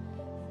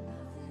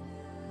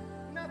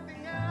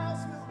 nothing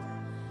else will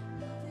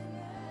do.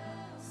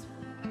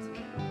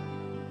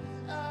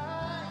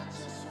 I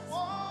just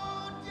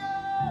want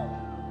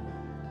you.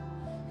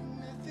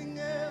 Nothing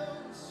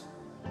else.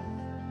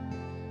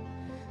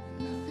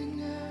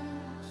 Nothing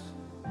else.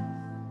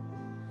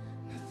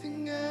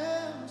 Nothing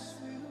else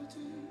will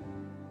do.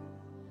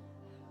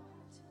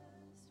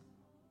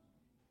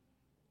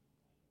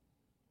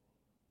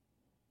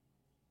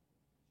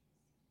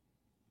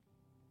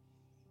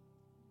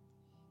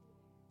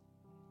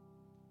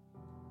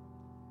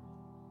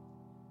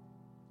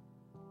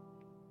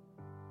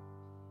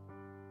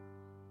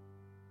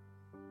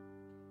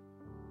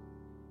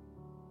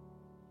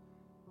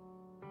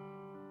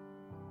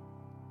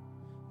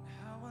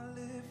 How I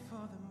live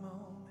for the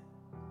moment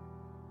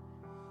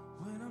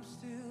when I'm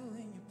still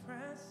in your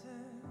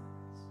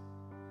presence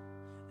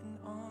and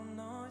all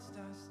noise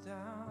dies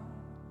down.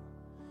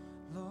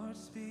 Lord,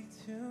 speak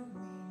to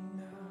me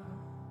now.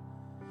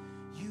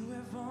 You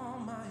have all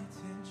my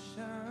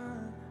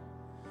attention,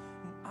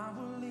 and I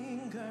will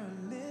linger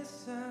and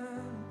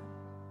listen.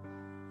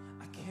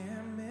 I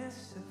can't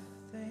miss a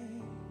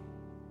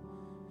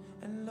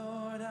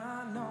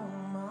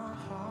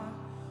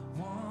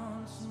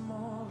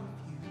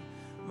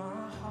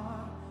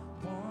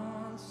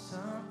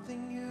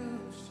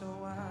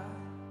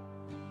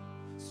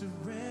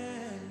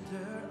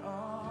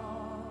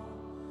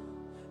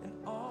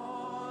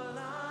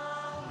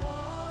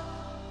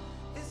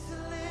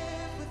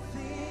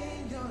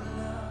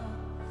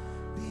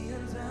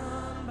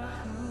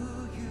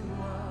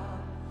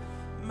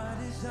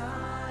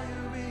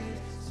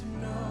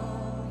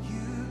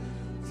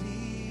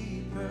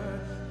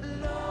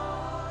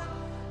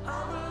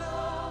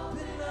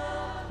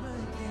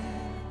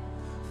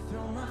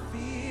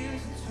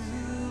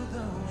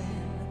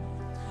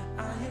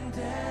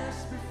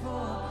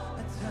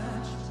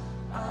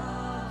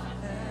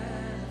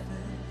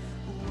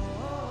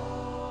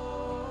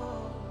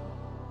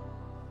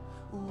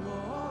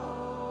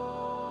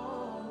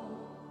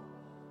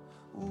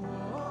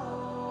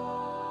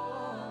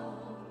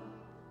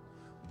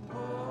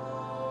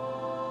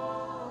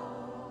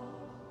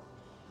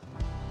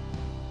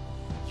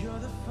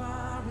the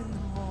fire in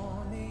the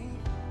morning.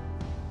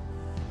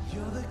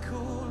 You're the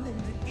cool in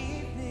the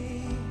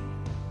evening.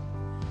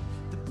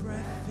 The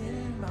breath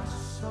in my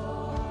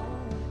soul.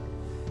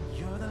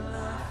 You're the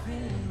life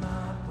in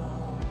my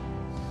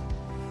bones.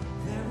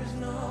 There is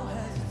no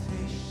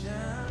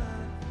hesitation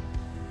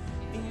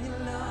in your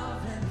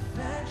love and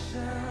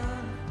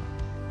affection.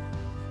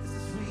 It's the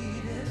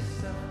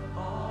sweetest of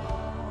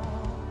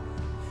all.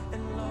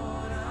 And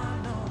Lord,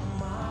 I know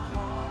my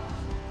heart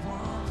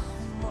wants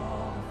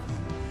more of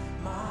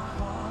you. My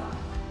heart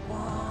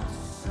wants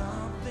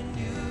something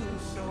new,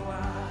 so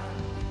I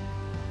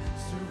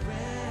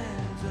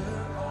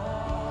surrender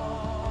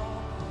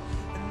all.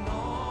 And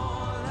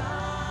all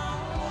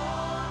I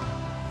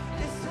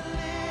want is to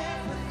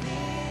live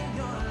within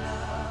your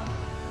love,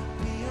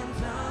 be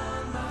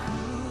undone by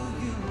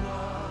who you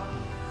are.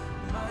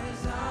 My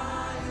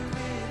desire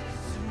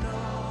is to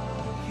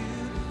know you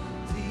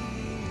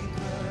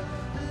deeper.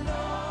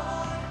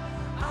 Lord,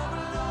 I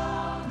will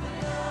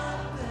open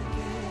up the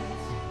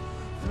gates,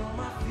 throw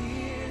my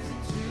fears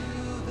into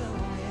the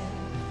wind.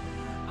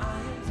 I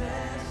am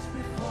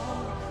desperate for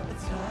a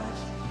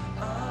touch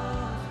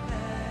of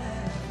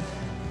heaven.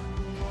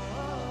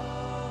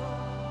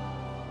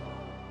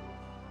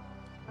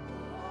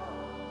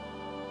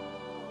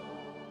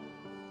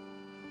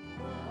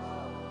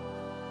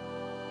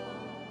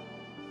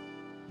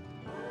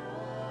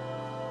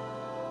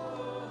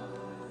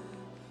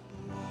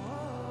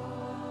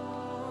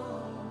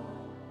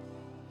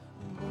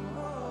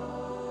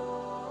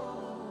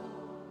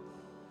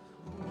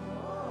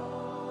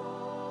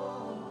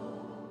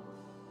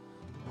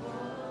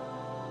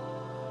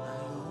 I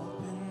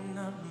open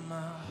up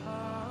my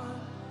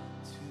heart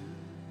to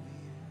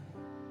you.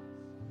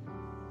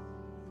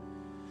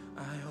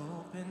 I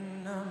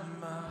open up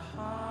my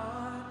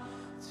heart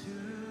to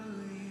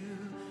you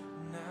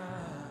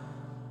now.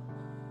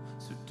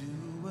 So do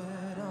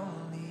what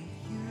only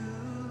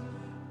you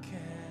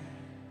can.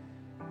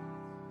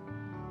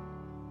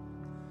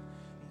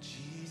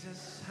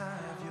 Jesus,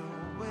 have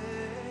your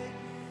way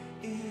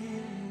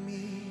in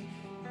me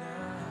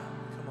now.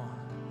 Come on.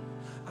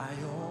 I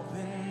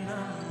open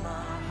up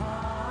my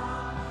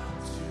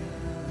heart to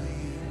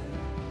you.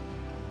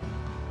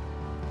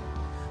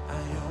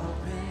 I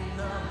open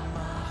up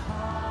my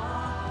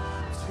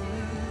heart to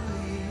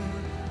you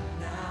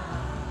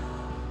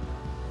now.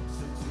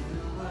 So do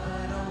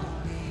what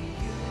only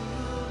you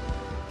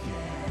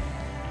can.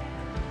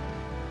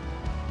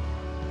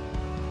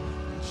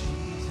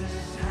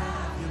 Jesus,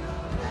 have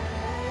your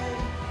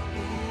way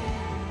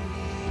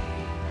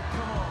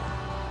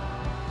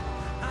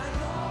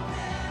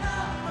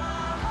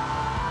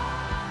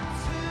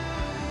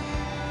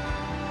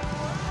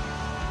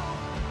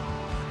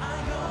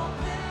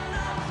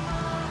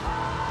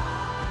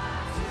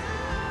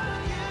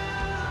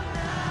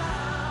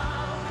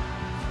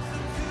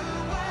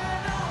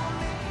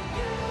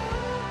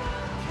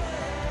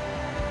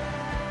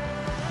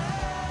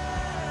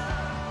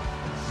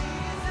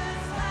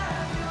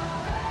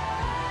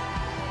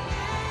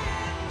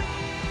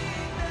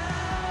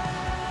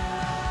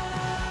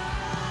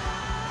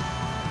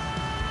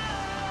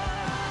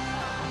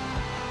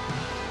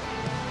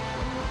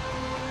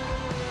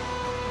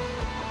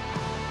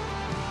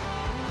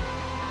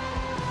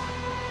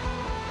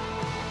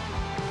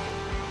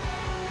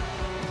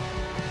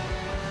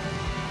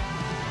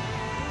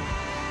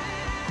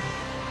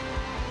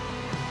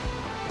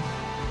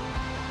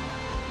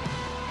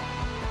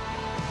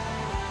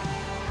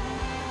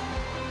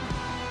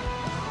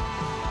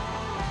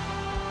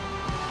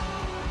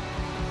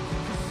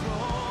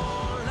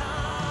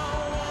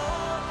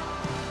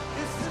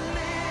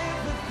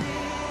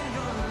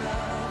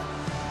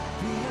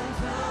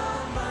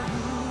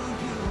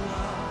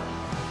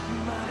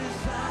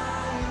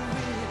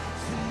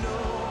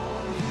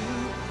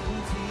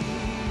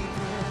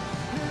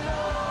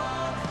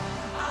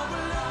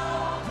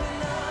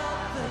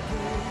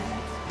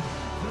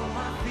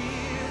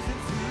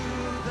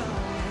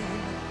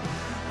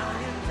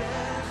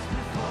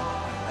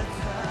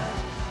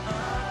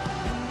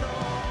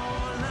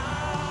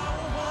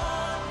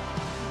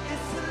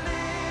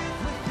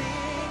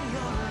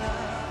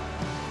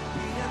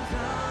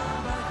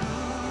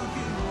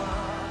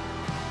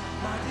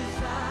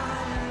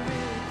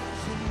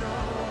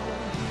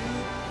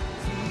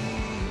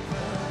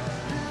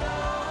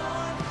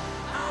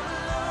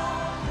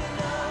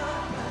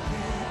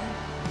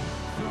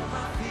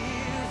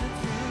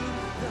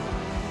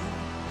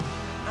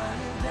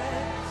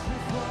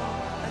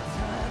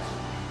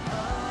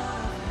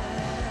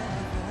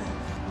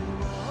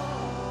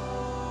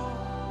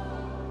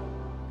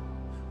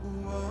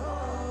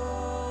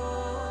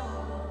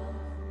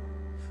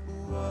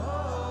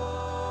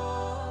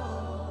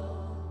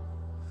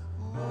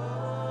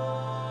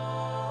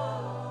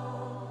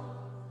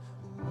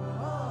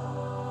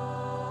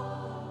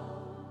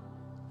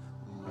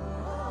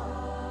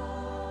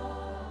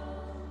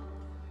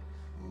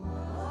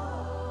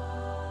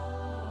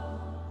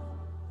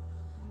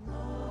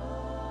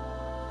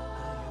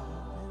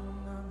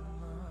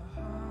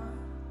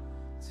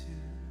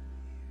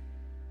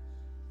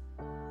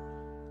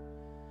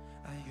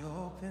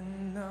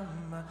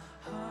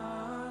my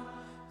heart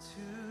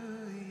to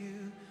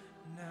you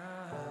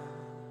now.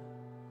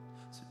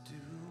 So do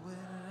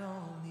what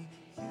only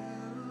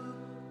you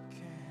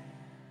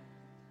can.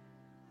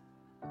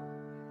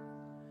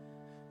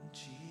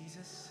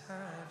 Jesus,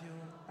 have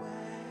your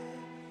way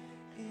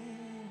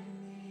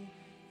in me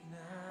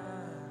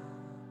now.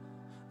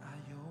 I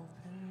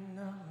open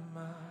up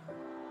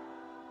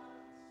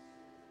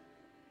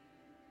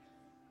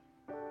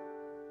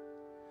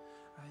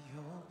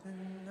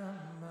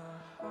my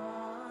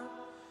heart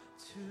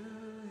to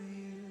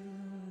you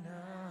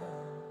now.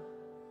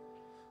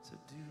 So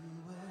do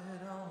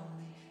what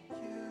only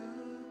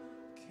you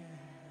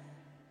can.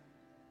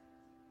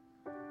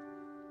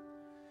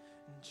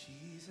 And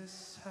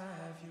Jesus,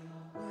 have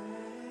your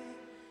way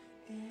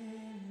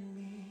in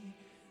me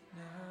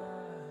now.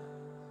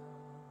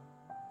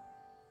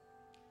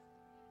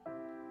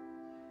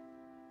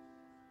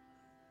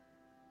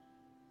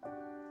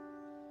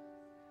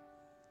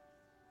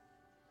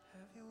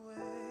 Have your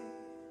way.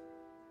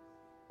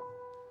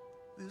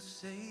 We'll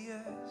say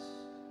yes.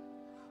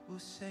 We'll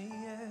say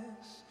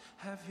yes.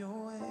 Have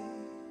your way.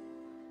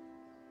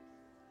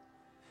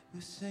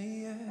 We'll say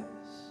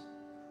yes.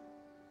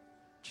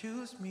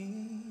 Choose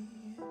me,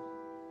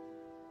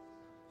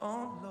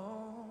 oh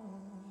Lord.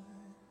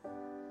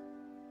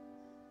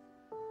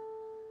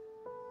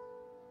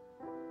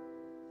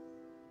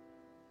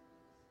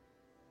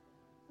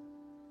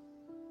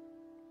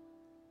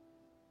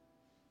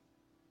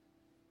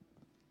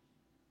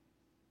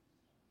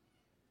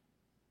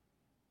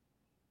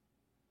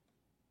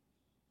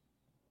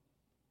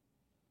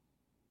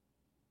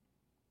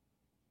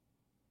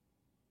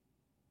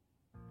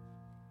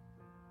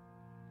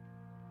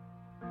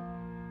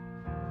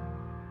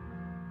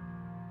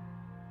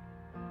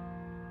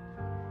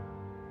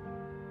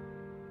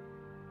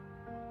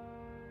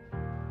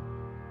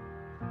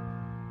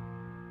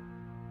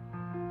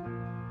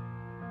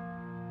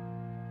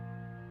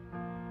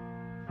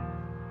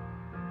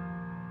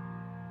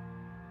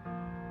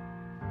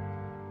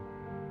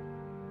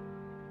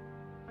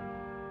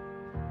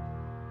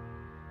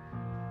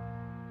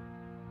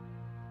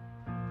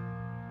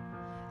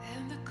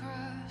 And the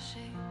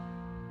crushing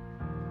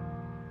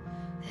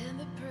and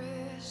the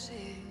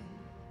pressing,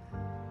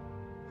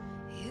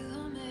 you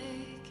are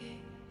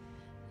making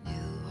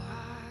new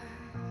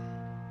wine.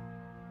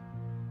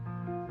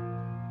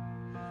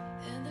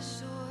 And the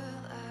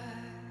soil I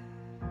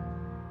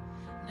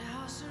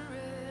now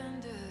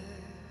surrender,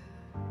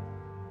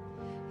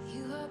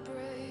 you are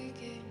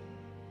breaking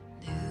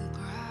new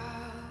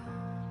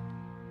ground.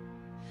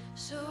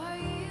 So I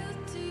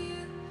yield to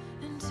you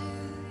and to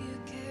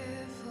your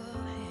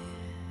careful hand.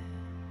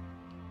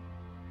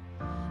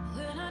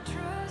 When I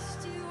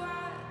trust you,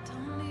 I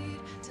don't need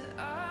to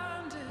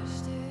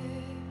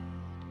understand.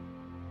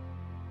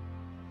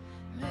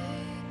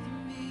 Make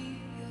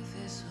me your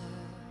vessel,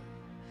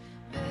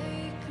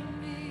 make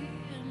me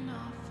an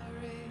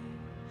offering,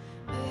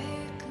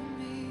 make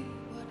me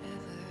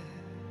whatever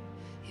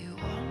you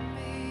want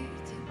me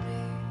to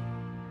be.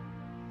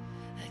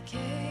 I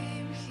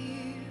came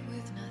here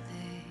with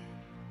nothing,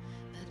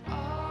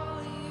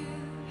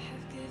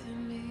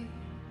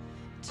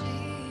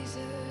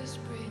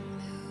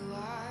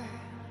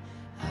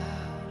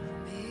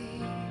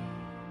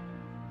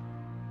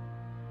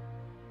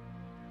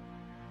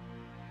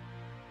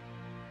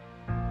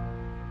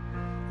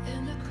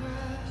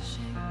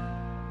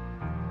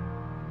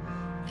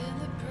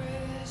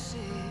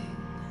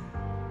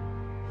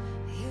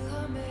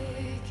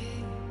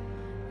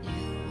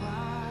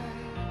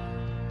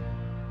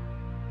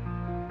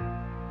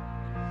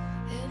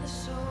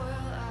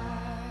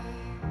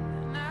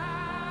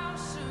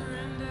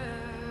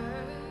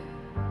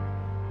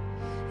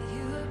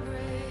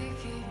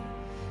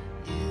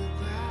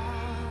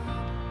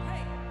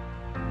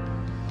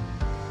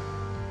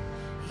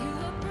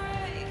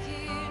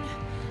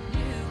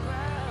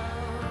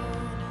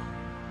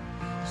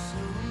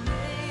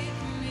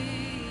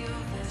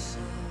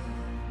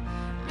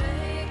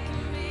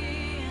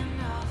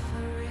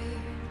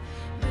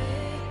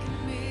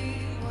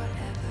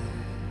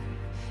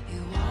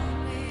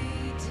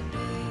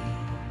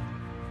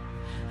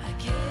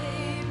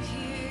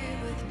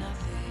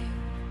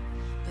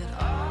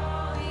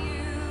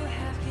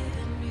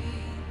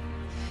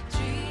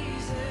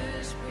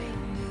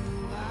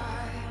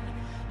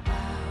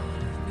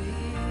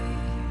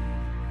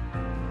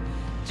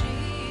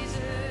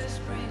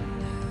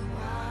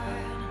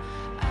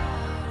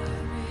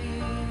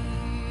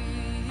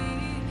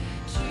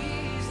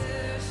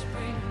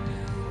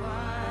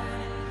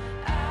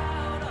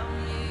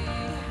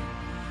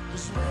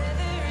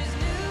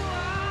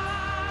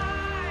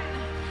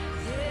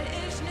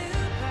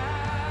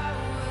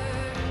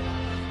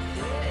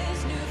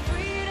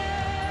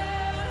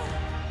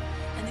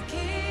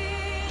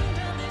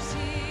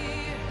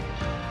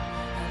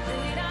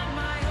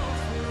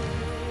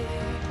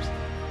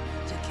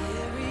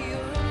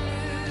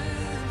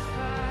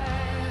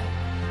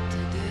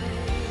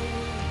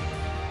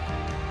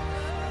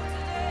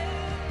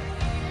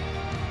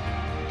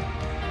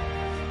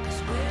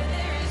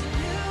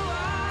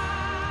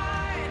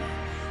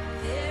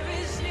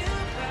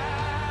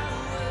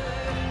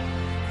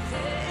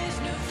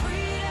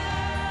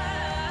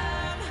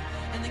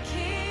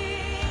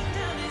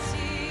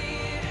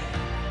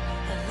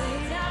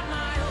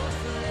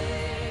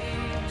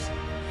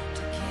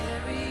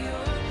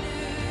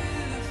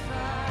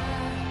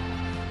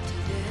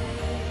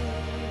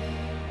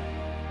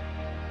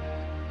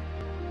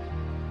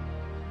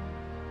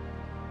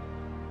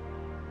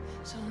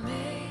 So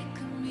make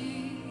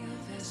me a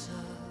vessel,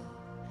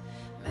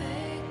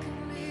 make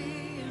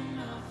me an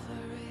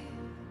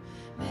offering,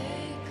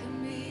 make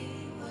me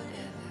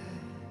whatever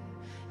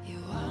you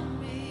want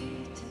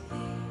me to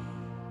be.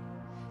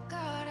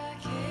 God, I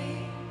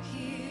came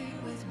here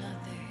with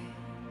nothing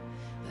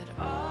but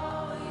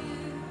all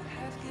you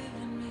have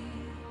given me.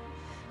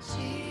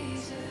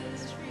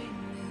 Jesus,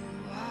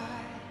 renew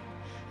wine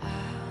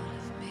out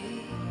of me.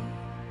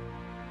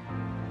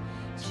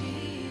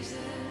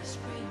 Jesus,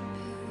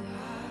 renew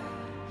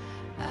wine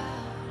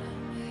out of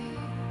me.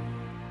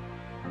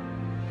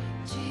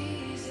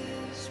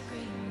 Jesus,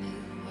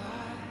 renew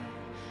wine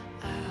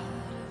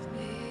out of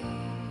me.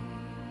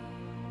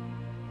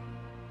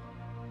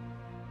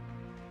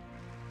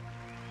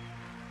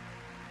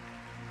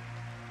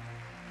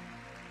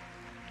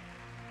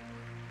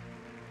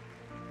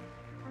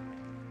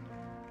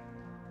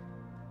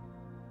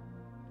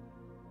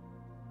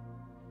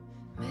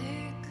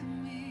 Make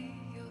me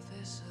your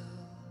vessel,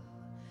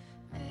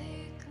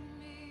 make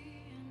me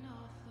an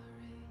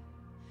offering,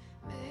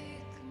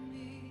 make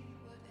me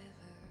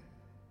whatever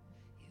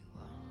you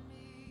want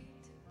me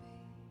to be.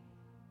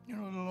 You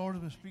know, the Lord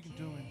has been speaking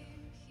to me,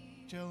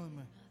 telling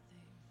me.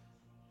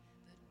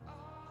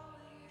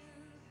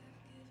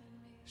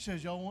 He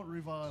says, y'all want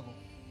revival.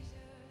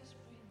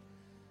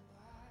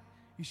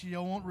 He said,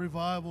 y'all want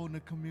revival in the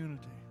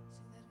community.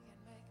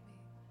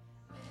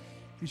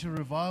 He said,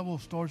 revival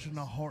starts in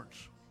the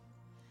hearts.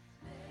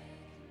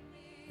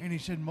 And he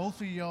said,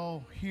 most of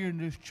y'all here in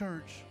this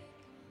church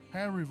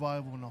have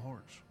revival in the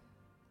hearts.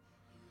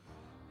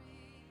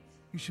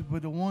 He said,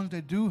 but the ones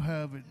that do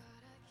have it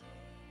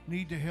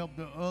need to help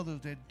the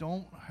others that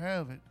don't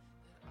have it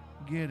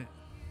get it.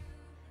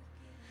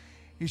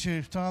 He said,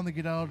 it's time to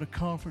get out of the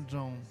comfort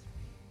zone.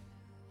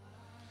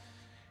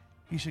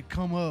 He said,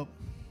 come up.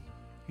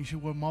 He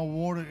said, well, my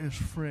water is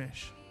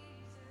fresh.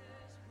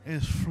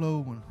 It's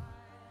flowing.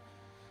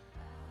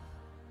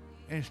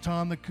 And it's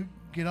time to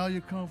get out of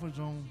your comfort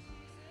zone.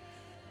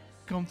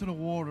 Come to the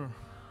water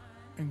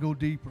and go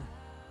deeper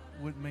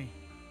with me.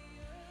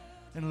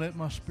 And let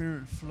my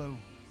spirit flow.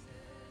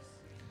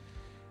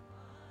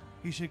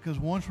 He said, because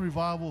once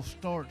revival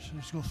starts,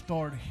 it's going to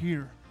start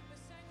here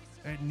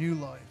at New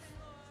Life.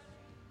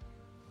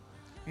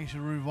 He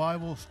said,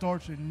 revival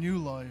starts in New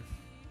Life.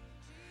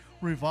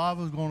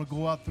 Revival is going to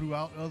go out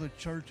throughout other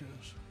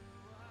churches.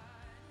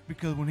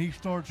 Because when he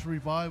starts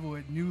revival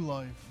at New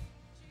Life,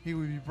 he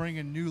will be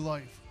bringing new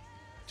life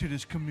to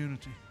this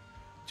community,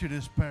 to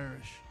this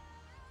parish.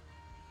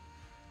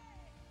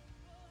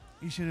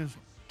 He said, it's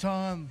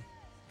time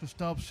to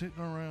stop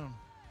sitting around.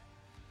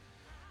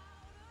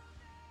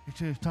 He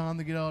said, it's time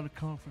to get out of the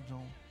comfort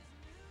zone.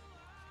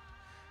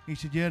 He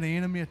said, yeah, the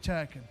enemy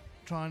attacking,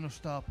 trying to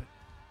stop it.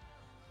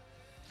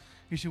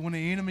 He said, when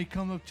the enemy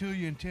comes up to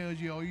you and tells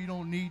you, oh, you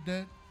don't need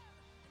that,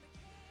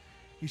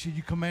 he said,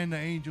 you command the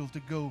angels to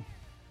go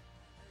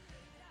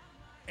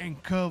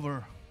and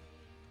cover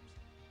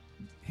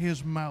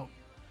his mouth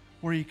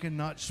where he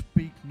cannot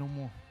speak no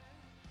more.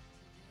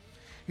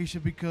 He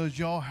said, because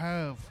y'all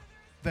have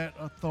that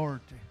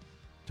authority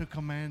to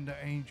command the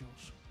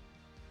angels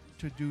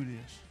to do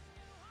this.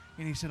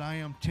 And he said, I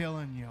am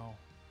telling y'all,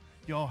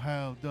 y'all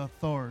have the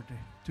authority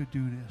to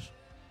do this.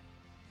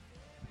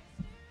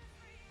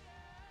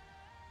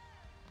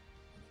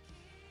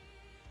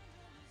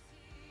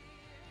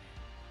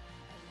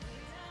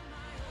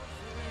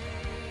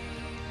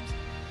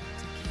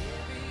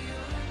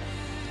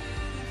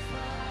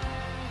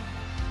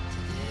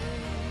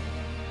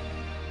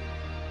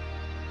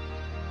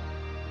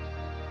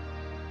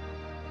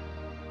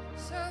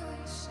 So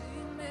you say,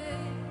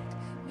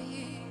 make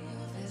me a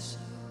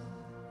vessel,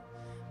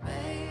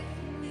 make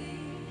me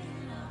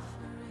an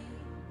offering,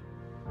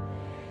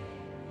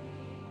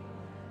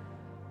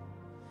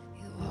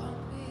 you want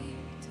me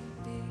to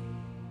be.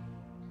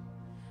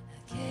 I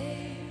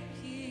came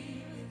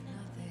here with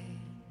nothing,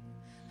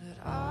 but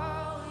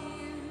all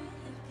you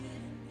have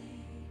given me.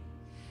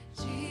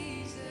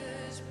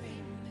 Jesus,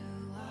 bring new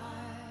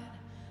wine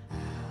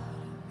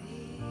out of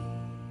me.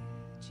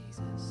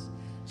 Jesus,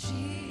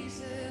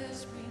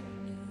 bring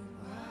new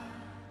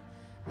wine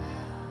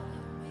out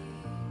of me.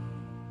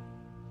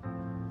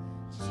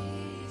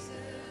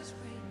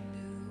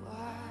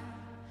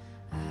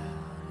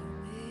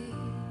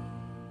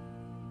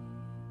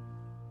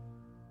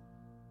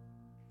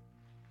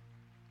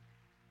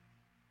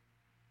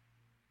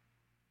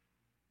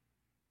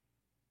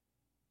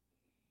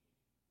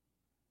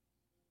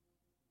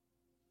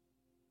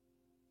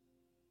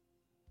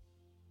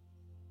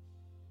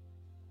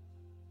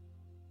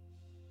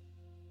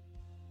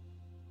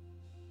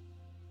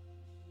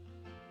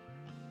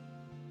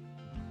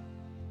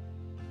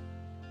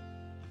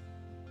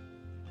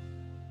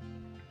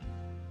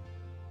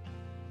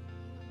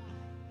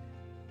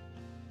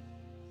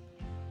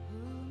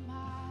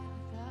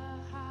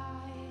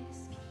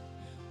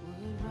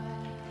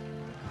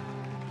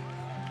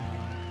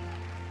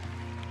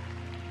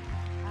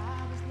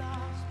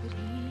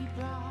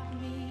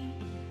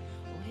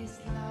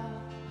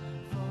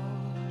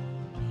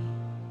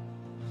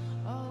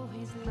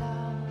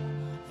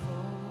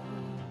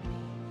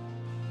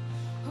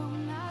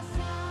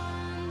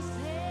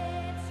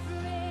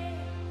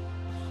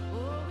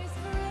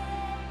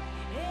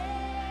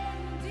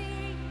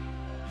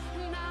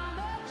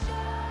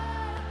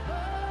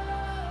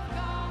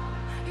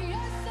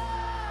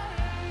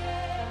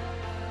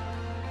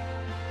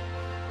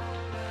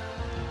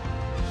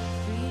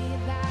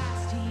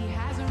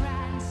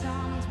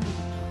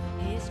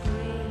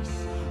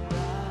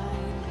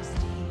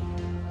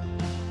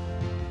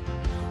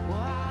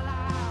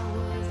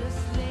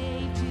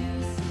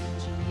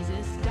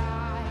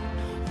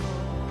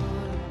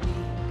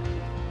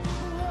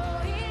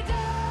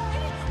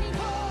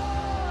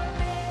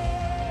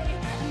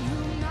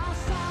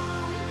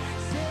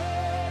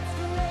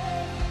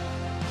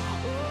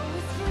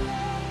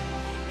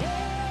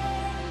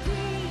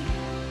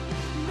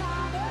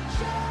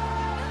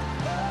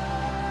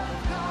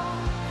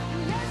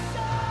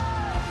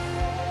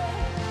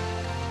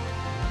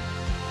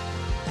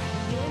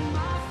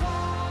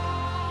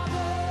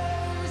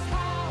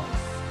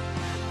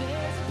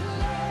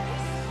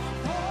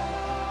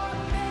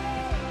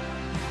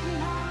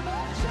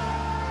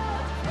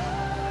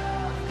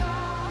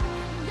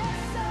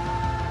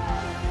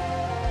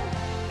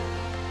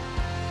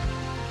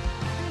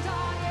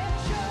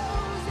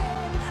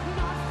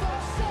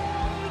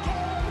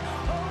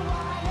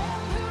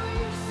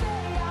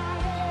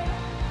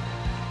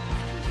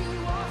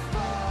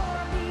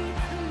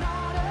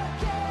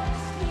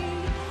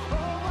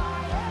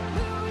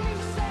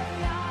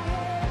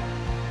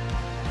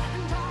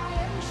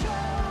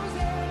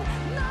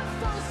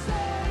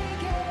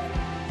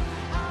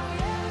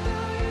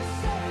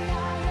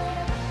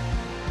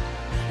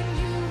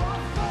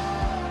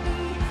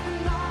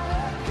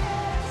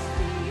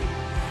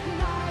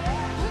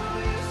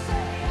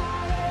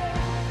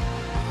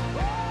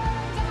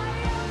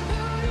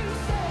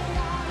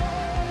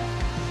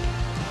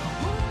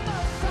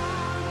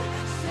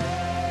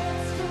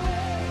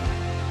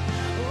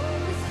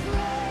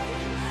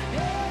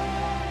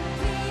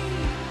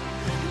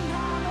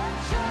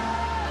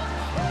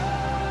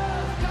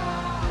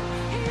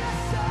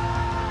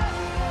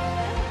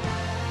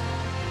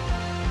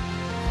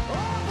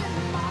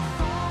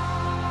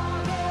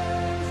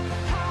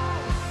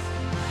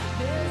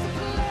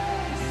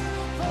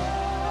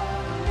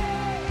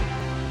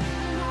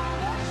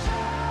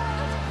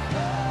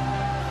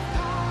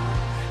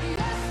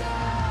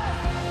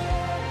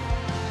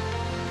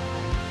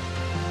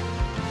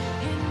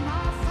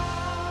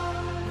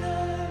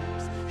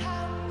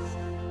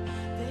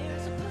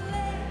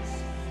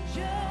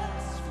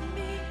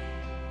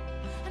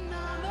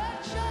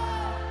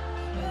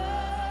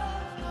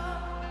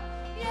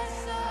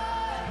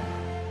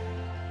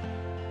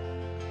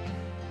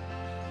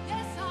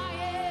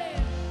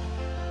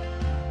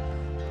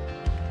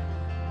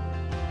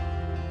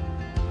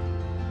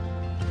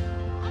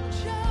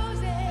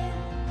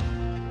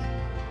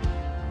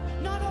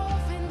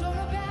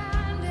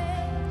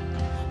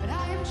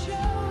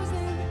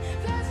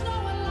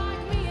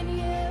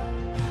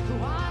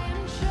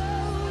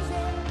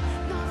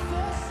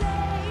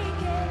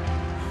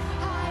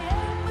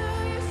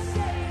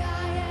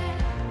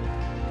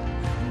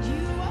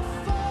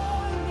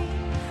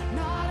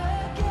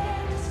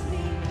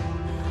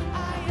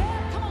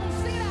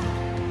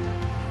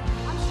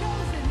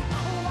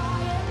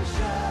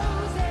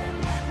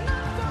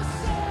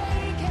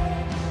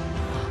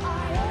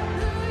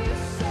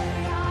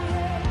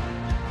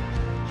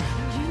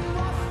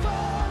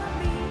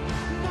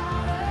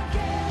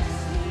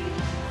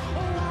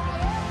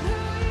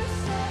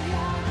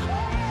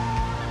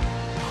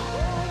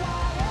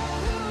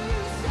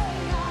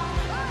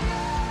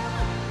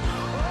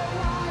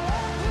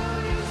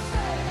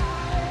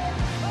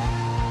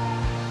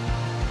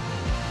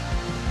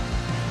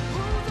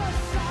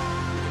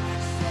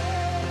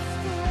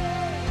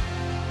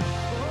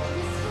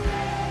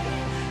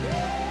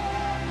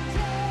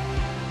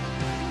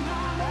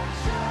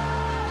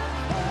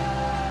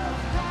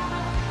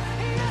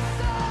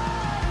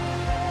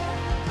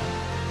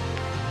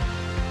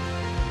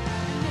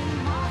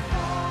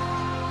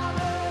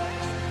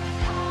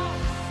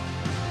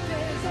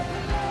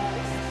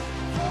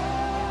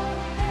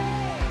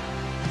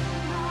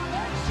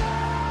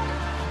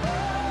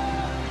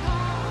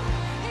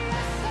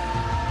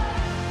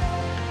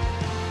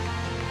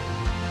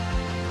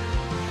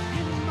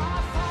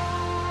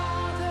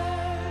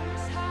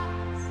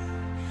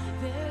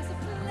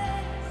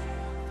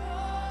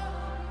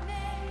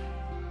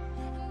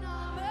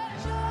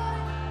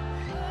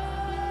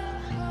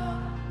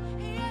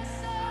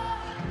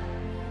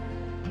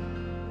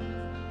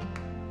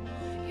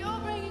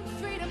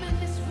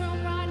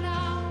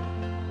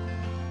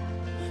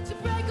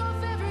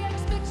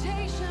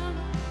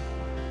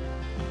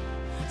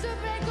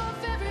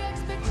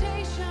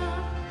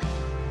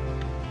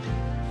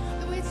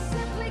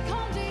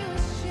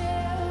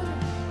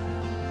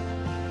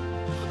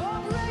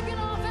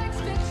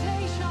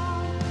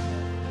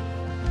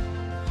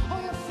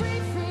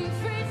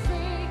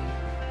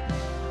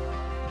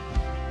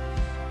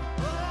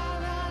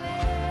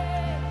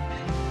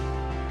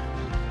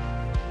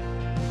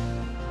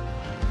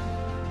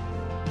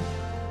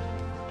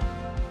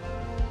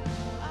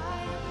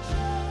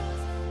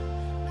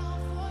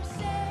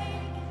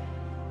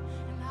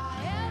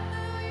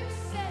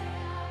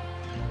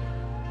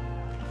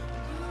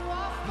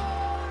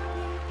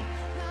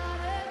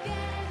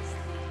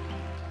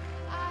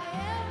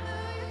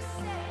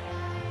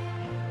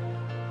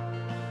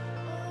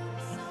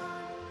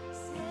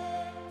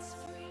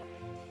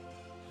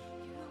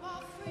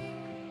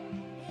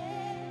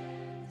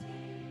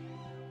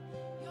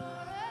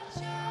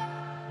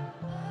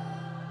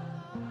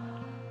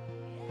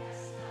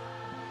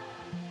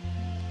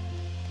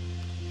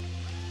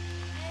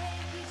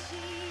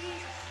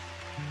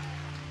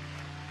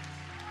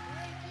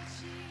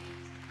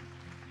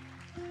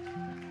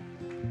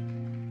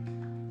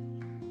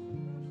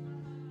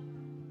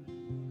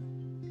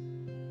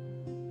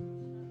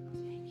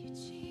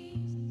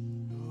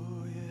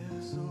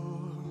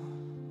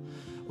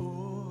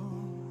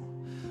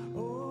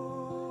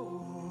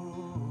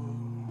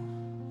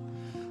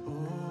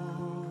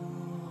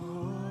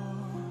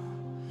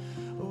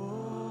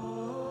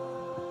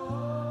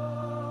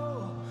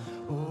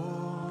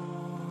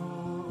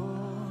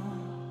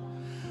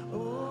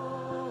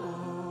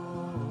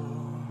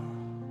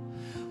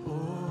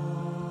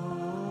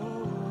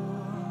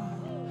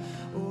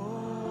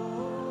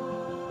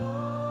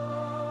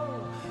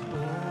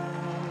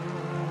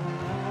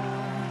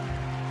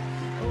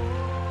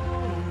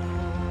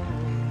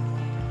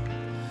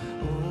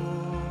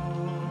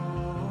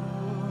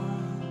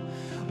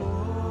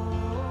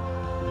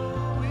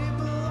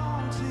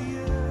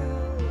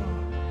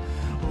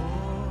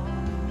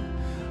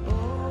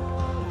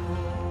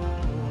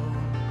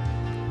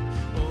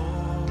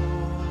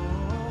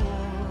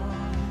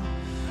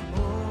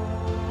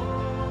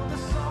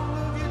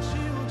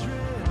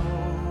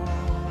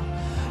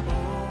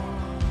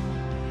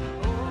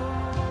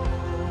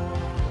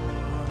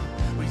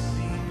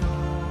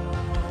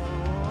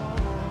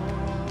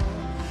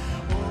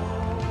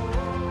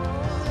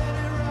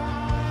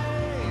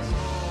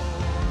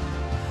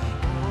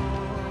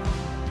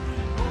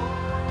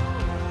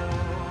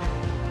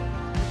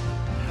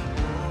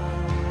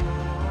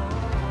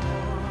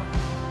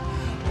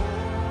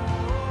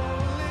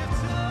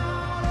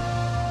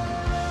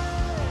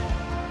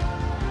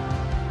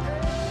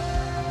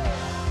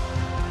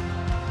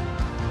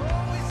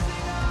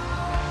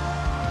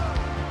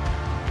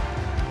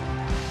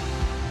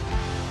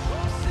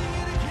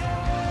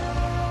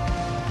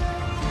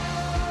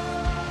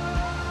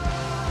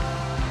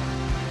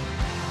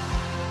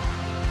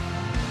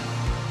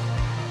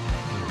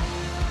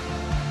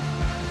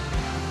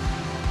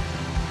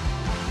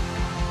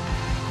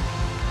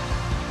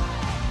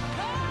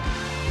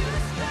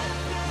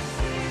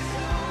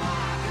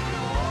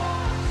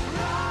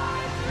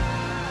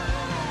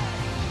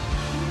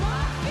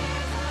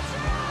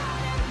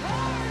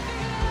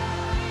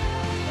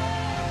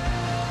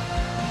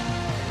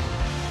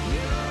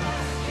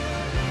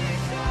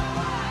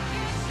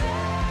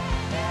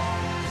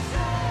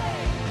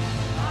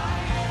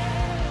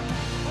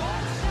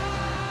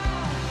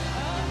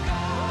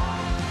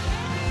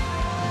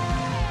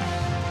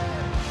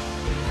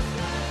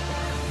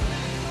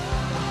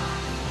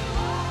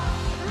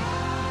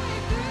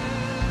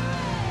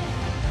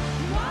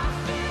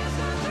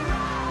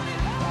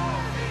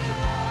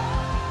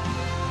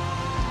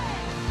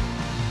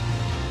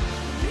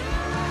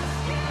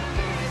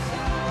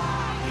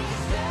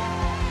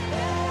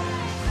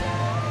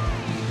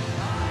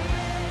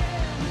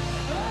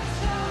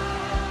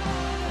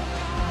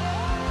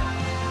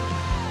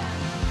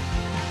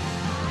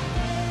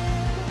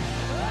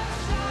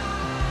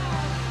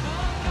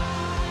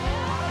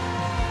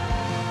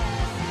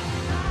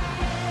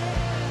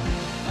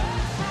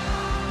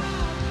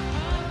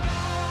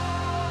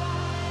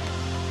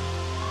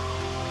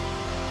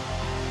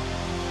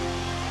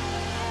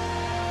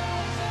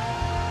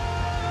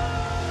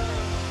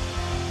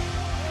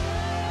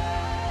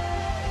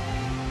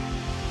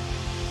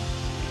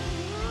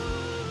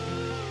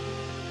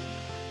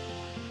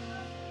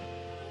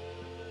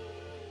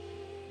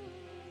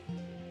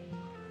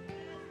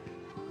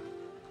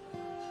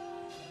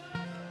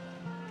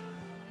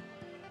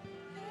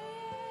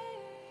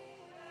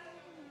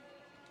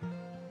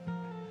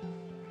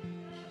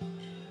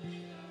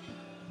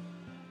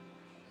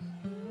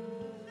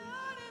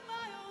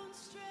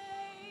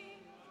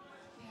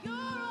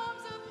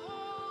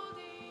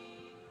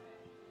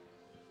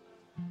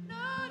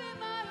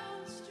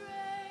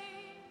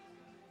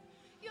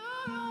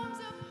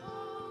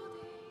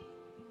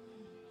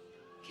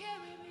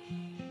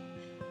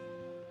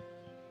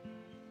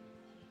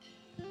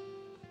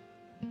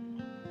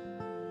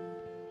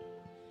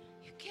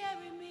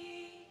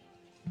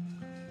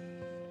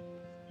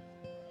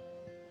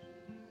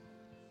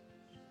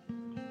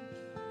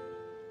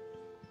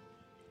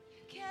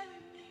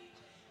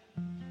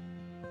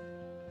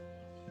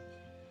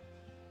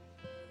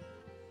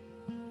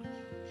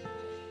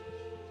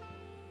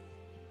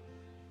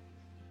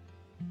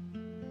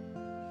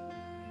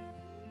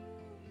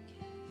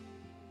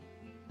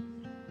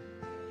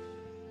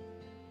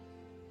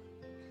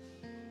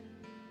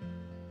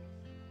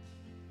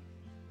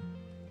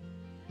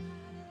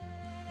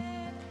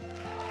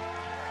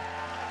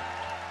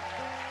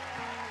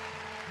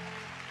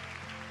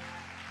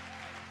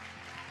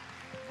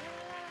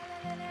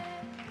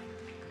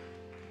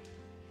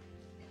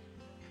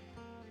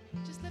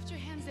 your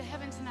hands to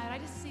heaven tonight. I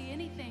just see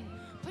anything.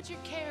 Put your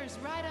cares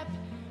right up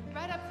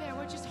there,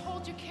 where just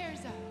hold your cares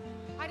up.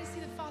 I just see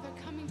the Father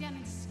coming down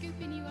and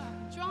scooping you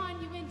up, drawing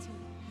you into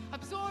it,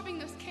 absorbing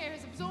those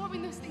cares,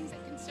 absorbing those things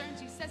that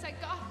concerns you. Says, I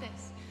got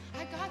this.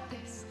 I got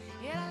this.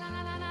 Yeah, la,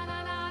 la, la, la,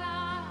 la, la,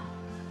 la.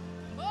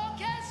 Oh,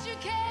 cast your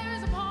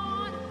cares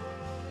upon.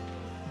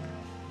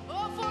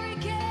 Oh, for He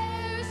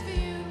cares for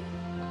you.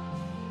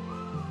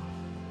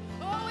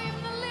 Oh,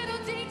 even the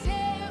little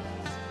details.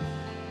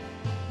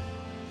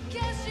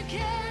 Cast your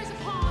cares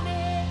upon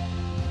it.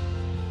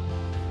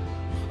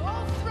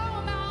 Oh, throw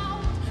 'em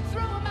out,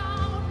 throw 'em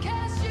out.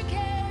 Cast your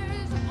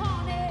cares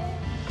upon it.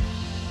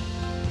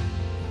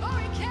 Oh,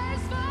 He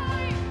cares for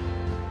you.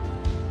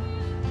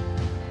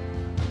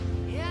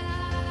 Yeah, la,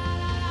 la, la,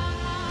 la, la,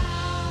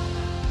 la.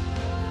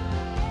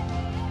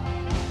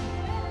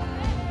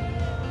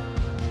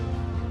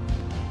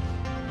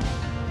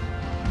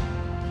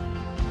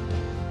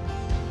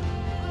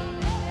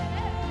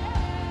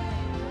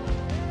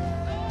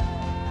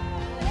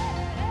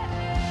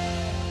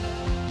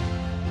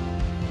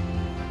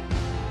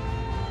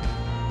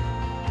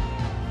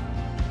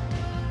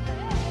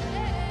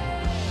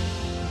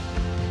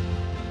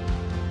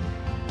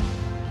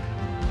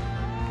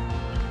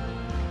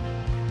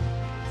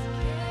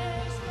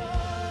 Cares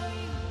for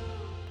you.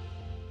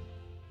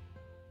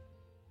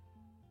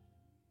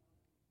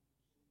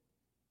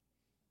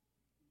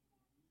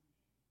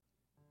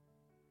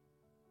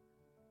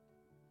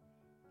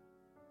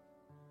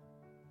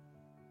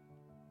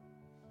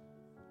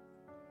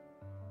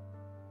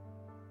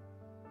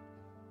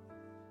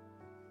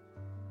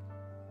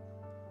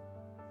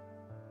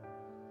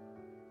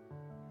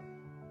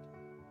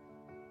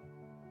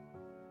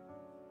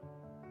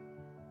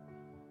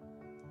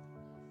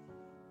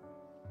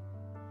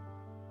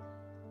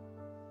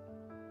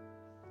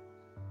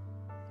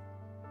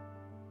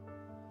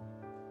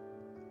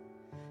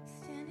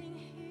 Standing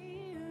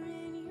here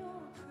in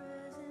your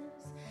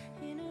presence,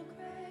 in a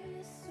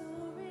grace so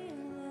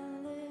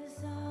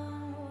relentless,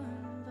 I'm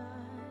warmed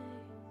by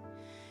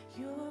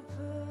your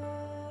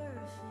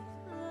perfect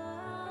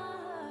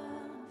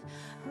love.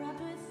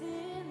 Wrapped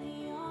within the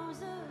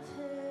arms of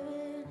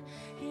heaven,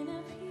 in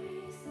a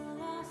peace that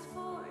lasts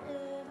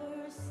forever,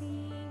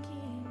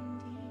 sinking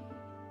deep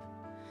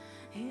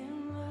in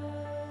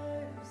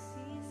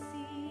mercy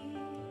seen.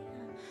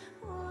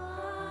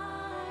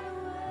 Wide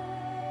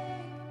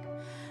awake,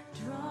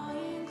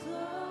 drawing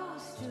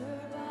close,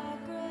 stirred by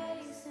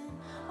grace, and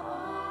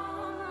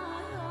all my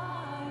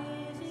heart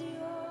is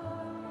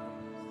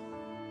yours,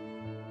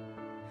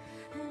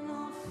 and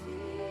all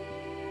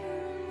fear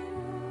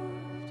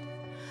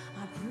removed. I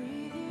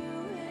breathe you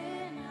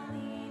in, I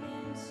lean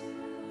into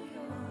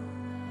your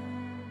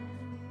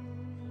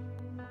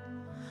love.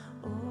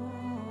 Oh,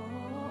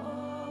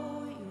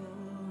 your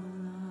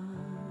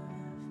love.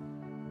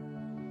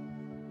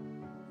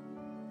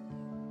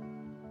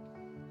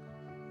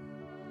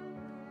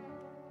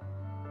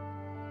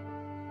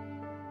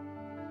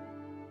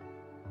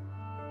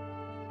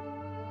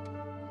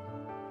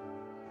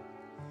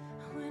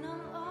 When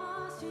I'm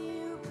lost,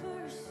 you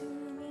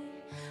pursue me.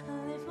 I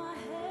lift my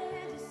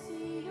head to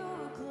see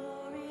your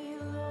glory,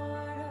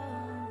 Lord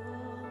of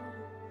all.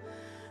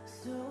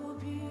 So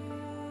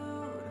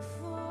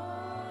beautiful.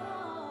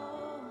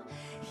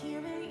 Here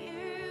in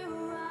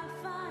you I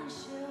find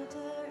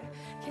shelter,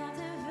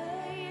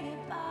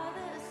 captivated by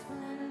the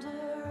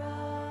splendor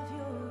of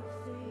your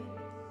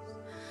face.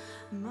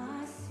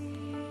 My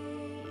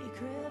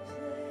secret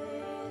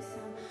place,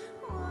 I'm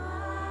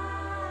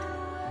wide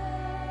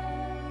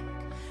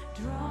awake,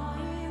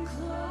 drawing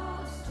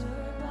close,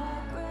 stirred by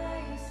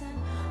grace, and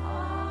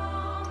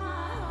all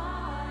my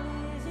heart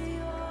is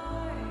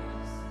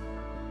yours,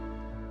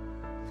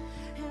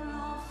 and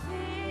all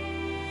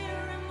fear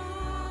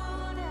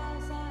removed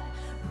as I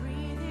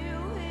breathe you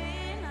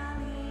in. I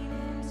lean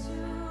into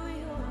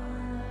your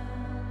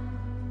love.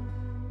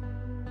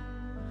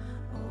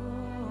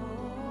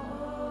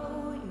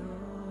 Oh,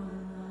 your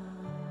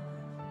love.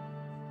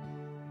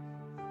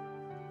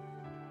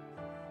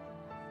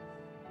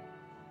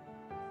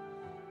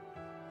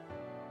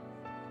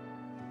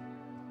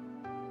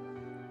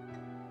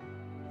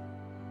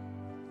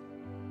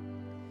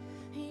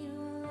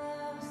 Your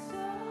love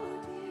so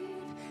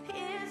deep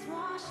is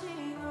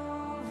washing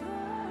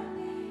over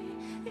me.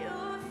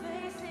 Your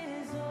face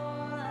is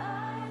all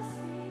I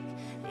seek.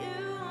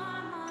 You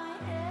are my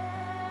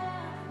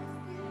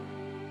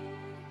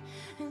everything.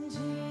 And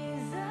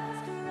Jesus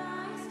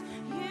Christ,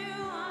 you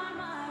are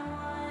my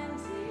one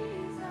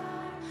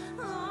desire.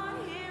 Lord,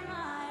 hear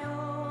my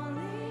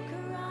only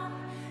cry,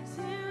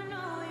 to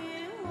know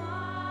you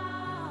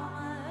are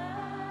my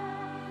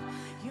love.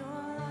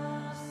 Your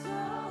love so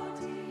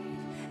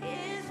deep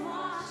is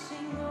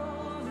washing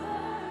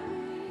over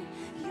me.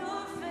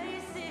 Your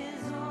face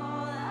is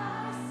all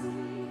I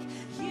seek.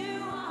 You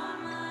are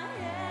my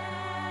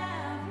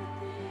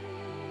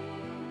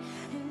everything.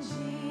 And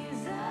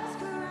Jesus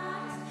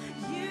Christ,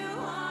 you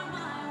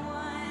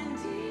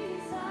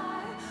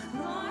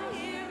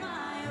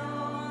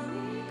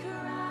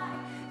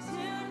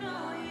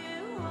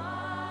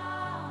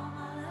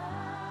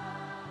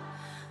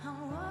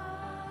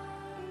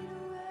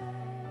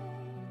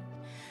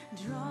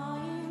Draw